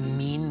 and that's gonna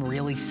mean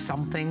really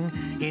something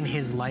in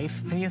his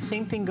life. And the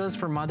same thing goes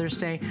for Mother's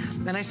Day.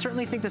 And I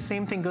certainly think the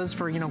same thing goes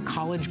for, you know,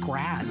 college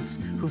grads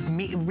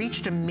who've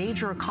reached a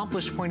major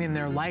accomplished point in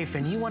their life,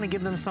 and you wanna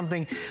give them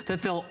something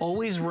that they'll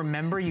always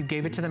remember you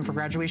gave it to them for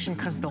graduation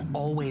because they'll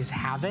always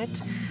have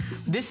it.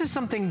 This is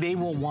something they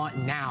will want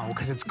now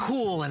because it's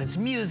cool and it's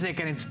music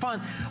and it's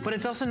fun, but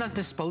it's also not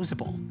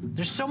disposable.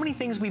 There's so many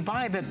things we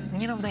buy that,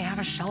 you know, they have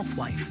a shelf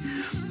life.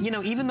 You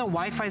know, even though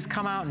Wi-Fi's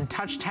come out and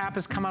touch tap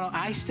has come out,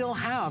 I still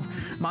have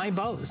my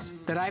Bose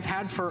that I've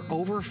had for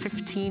over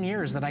 15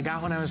 years that I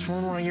got when I was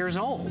 4 years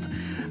old,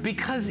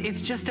 because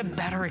it's just a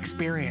better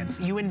experience.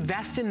 You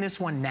invest in this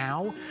one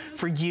now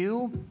for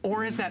you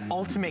or as that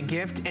ultimate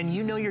gift, and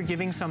you know you're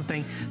giving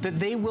something that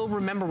they will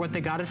remember what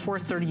they got it for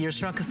 30 years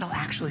from now because they'll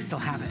actually still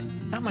have it.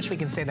 Not much we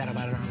can say that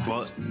about it in our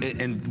lives. Well,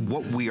 and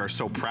what we are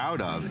so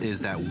proud of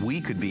is that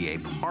we could be a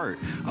part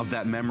of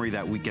that memory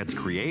that gets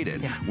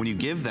created. Yeah. When you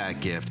give that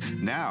gift,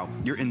 now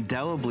you're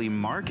indelibly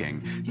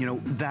marking, you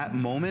know, that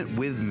moment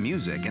with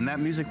music, and that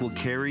music will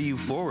carry you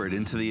forward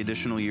into the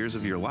additional years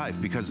of your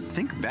life. Because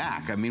think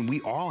back, I mean,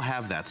 we all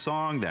have that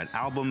song, that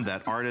album,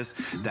 that artist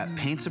that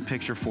paints a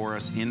picture for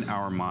us in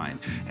our mind.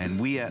 And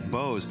we at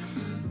Bose,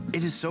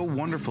 it is so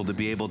wonderful to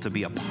be able to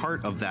be a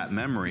part of that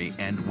memory.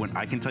 And when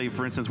I can tell you,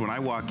 for instance, when I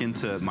walk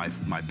into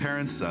my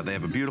parents, they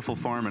have a beautiful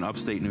farm in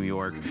upstate New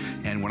York,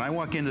 and when I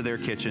walk into their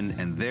kitchen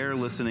and they're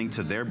listening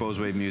to their Bose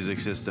Wave music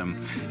system,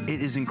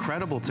 it is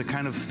incredible to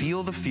kind of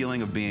feel the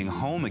feeling of being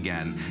home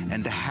again,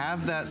 and to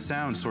have that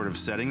sound sort of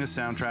setting the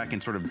soundtrack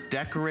and sort of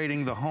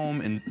decorating the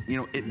home, and you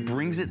know, it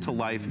brings it to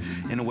life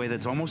in a way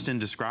that's almost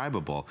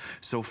indescribable.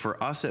 So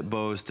for us at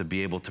Bose to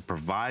be able to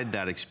provide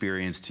that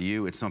experience to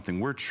you, it's something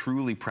we're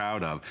truly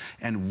proud of.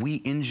 And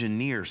we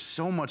engineer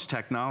so much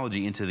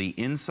technology into the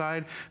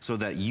inside so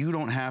that you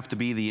don't have to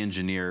be the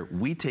engineer.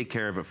 We take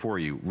care of it for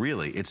you.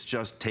 Really, it's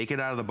just take it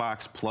out of the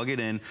box, plug it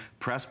in,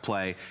 press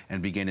play,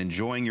 and begin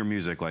enjoying your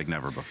music like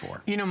never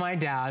before. You know, my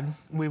dad,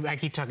 I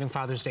keep talking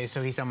Father's Day,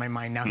 so he's on my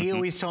mind now. He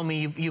always told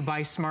me, you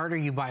buy smart or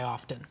you buy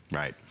often.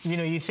 Right. You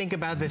know, you think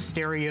about the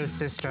stereo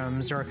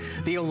systems or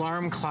the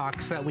alarm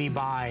clocks that we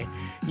buy.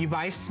 You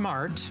buy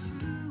smart,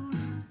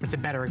 it's a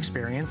better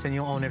experience and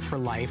you'll own it for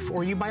life,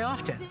 or you buy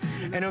often.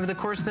 And over the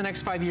course of the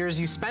next 5 years,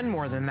 you spend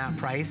more than that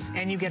price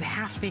and you get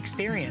half the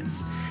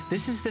experience.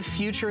 This is the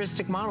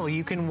futuristic model.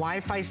 You can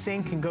Wi-Fi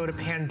sync and go to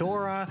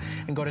Pandora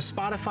and go to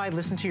Spotify,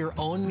 listen to your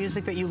own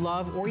music that you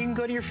love, or you can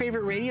go to your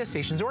favorite radio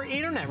stations or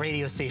internet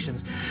radio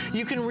stations.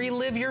 You can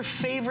relive your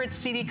favorite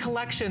CD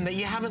collection that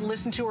you haven't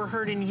listened to or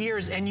heard in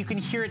years, and you can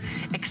hear it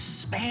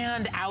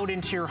expand out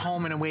into your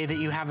home in a way that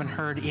you haven't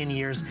heard in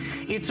years.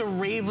 It's a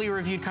ravely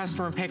reviewed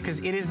customer pick because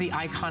it is the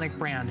iconic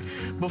brand.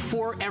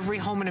 Before every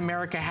home in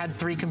America had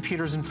 3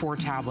 computers and 4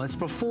 tablets,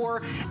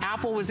 before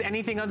Apple was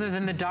anything other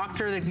than the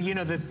doctor, that, you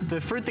know,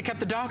 the fruit that kept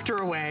the doctor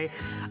away,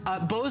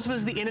 Bose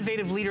was the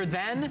innovative leader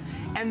then,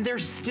 and they're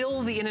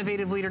still the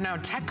innovative leader now.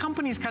 Tech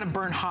companies kind of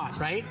burn hot,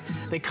 right?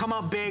 They come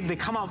out big, they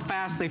come out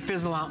fast, they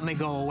fizzle out, and they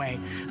go away.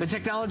 The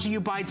technology you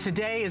buy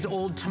today is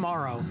old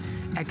tomorrow,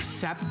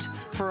 except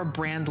for a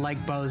brand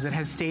like Bose that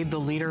has stayed the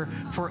leader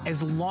for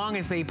as long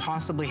as they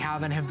possibly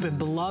have, and have been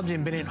beloved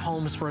and been in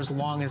homes for as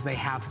long as they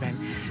have been.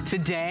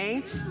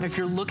 Today, if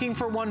you're looking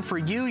for one for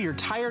you, you're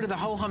tired of the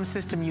ho-hum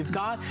system you've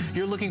got,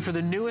 you're looking for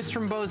the newest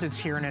from Bose, it's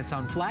here and it's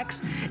on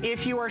Flex.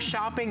 If you are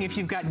shopping, if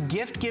you've got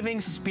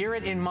gift-giving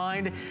spirit in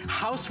mind,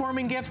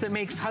 housewarming gift that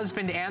makes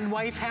husband and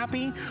wife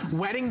happy,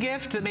 wedding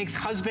gift that makes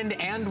husband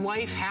and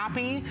wife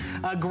happy,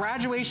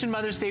 graduation,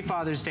 Mother's Day,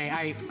 Father's Day,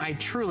 I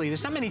truly,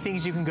 there's not many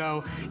things you can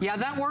go, yeah,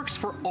 that works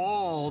for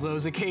all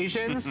those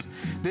occasions.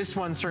 This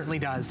one certainly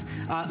does.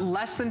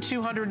 Less than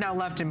 200 now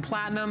left in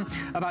Platinum,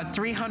 about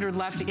 300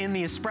 left in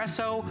the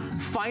Espresso.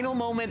 Final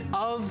moment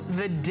of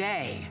the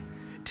day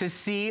to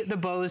see the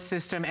Bose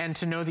system and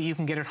to know that you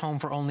can get it home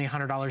for only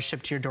 $100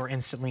 shipped to your door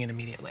instantly and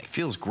immediately. It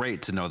feels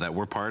great to know that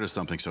we're part of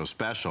something so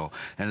special.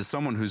 And as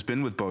someone who's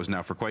been with Bose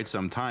now for quite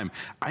some time,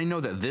 I know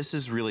that this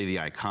is really the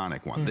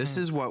iconic one. This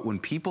is what, when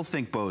people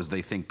think Bose,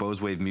 they think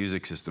Bose Wave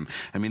music system.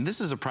 I mean,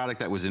 this is a product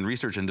that was in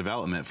research and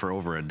development for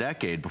over a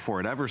decade before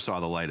it ever saw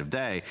the light of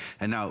day.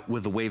 And now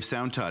with the Wave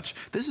Sound Touch,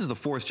 this is the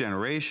 4th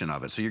generation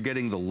of it. So you're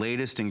getting the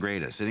latest and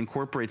greatest. It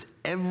incorporates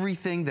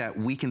everything that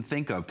we can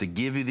think of to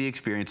give you the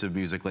experience of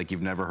music like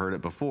you've never never heard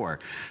it before.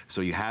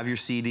 So you have your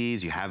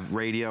CDs, you have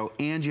radio,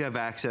 and you have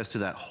access to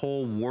that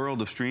whole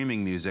world of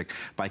streaming music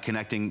by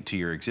connecting to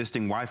your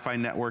existing Wi-Fi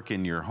network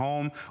in your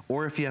home,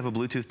 or if you have a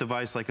Bluetooth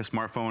device like a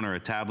smartphone or a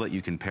tablet,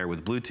 you can pair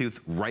with Bluetooth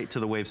right to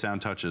the Wave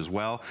Sound Touch as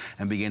well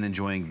and begin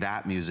enjoying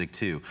that music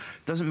too.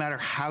 Doesn't matter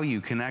how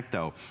you connect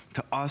though.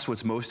 To us,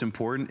 what's most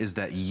important is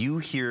that you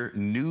hear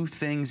new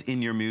things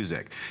in your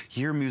music.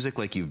 Hear music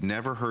like you've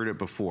never heard it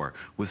before,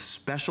 with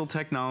special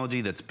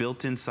technology that's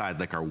built inside,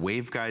 like our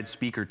waveguide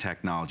speaker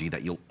technology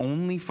that you'll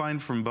only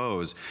find from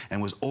Bose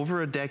and was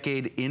over a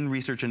decade in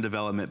research and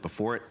development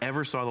before it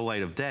ever saw the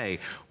light of day.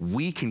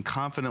 We can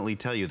confidently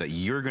tell you that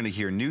you're going to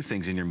hear new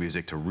things in your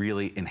music to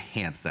really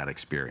enhance that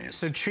experience.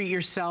 So treat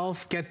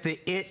yourself, get the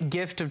IT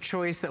gift of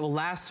choice that will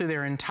last through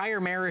their entire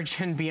marriage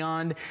and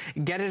beyond.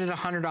 Get it at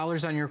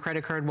 $100 on your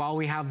credit card while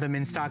we have them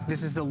in stock.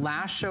 This is the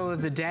last show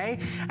of the day,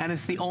 and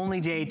it's the only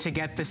day to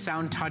get the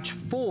Sound Touch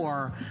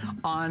 4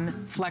 on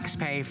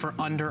FlexPay for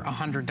under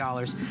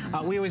 $100.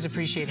 We always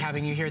appreciate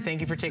having you here.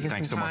 Thank you for taking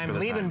some time,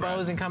 leaving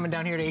Bose and coming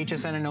down here to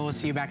HSN, and we'll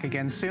see you back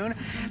again soon.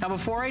 Now,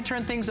 before I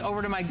turn things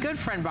over to my good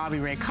friend Bobby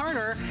Ray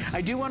Carter,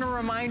 I do want to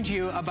remind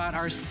you about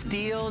our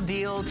Steel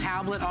Deal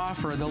tablet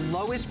offer, the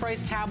lowest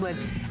price tablet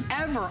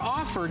ever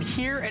offered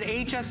here at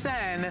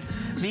HSN,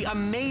 the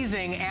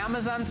amazing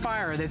Amazon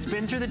Fire that's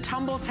been through the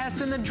tumble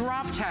test and the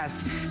drop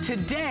test.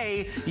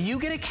 Today, you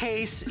get a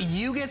case,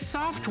 you get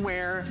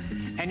software,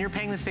 and you're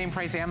paying the same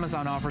price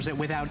Amazon offers it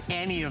without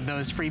any of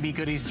those freebie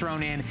goodies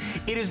thrown in.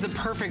 It is the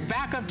perfect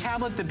backup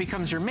tablet that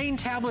becomes your main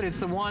tablet. It's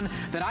the one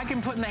that I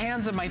can put in the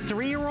hands of my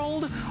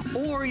 3-year-old,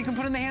 or you can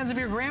put in the hands of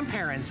your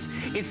grandparents.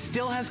 It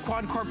still has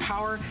quad-core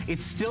power,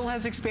 it still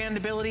has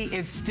expandability,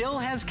 it still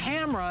has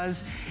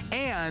cameras,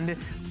 and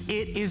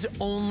it is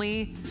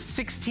only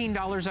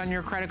 $16 on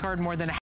your credit card, more than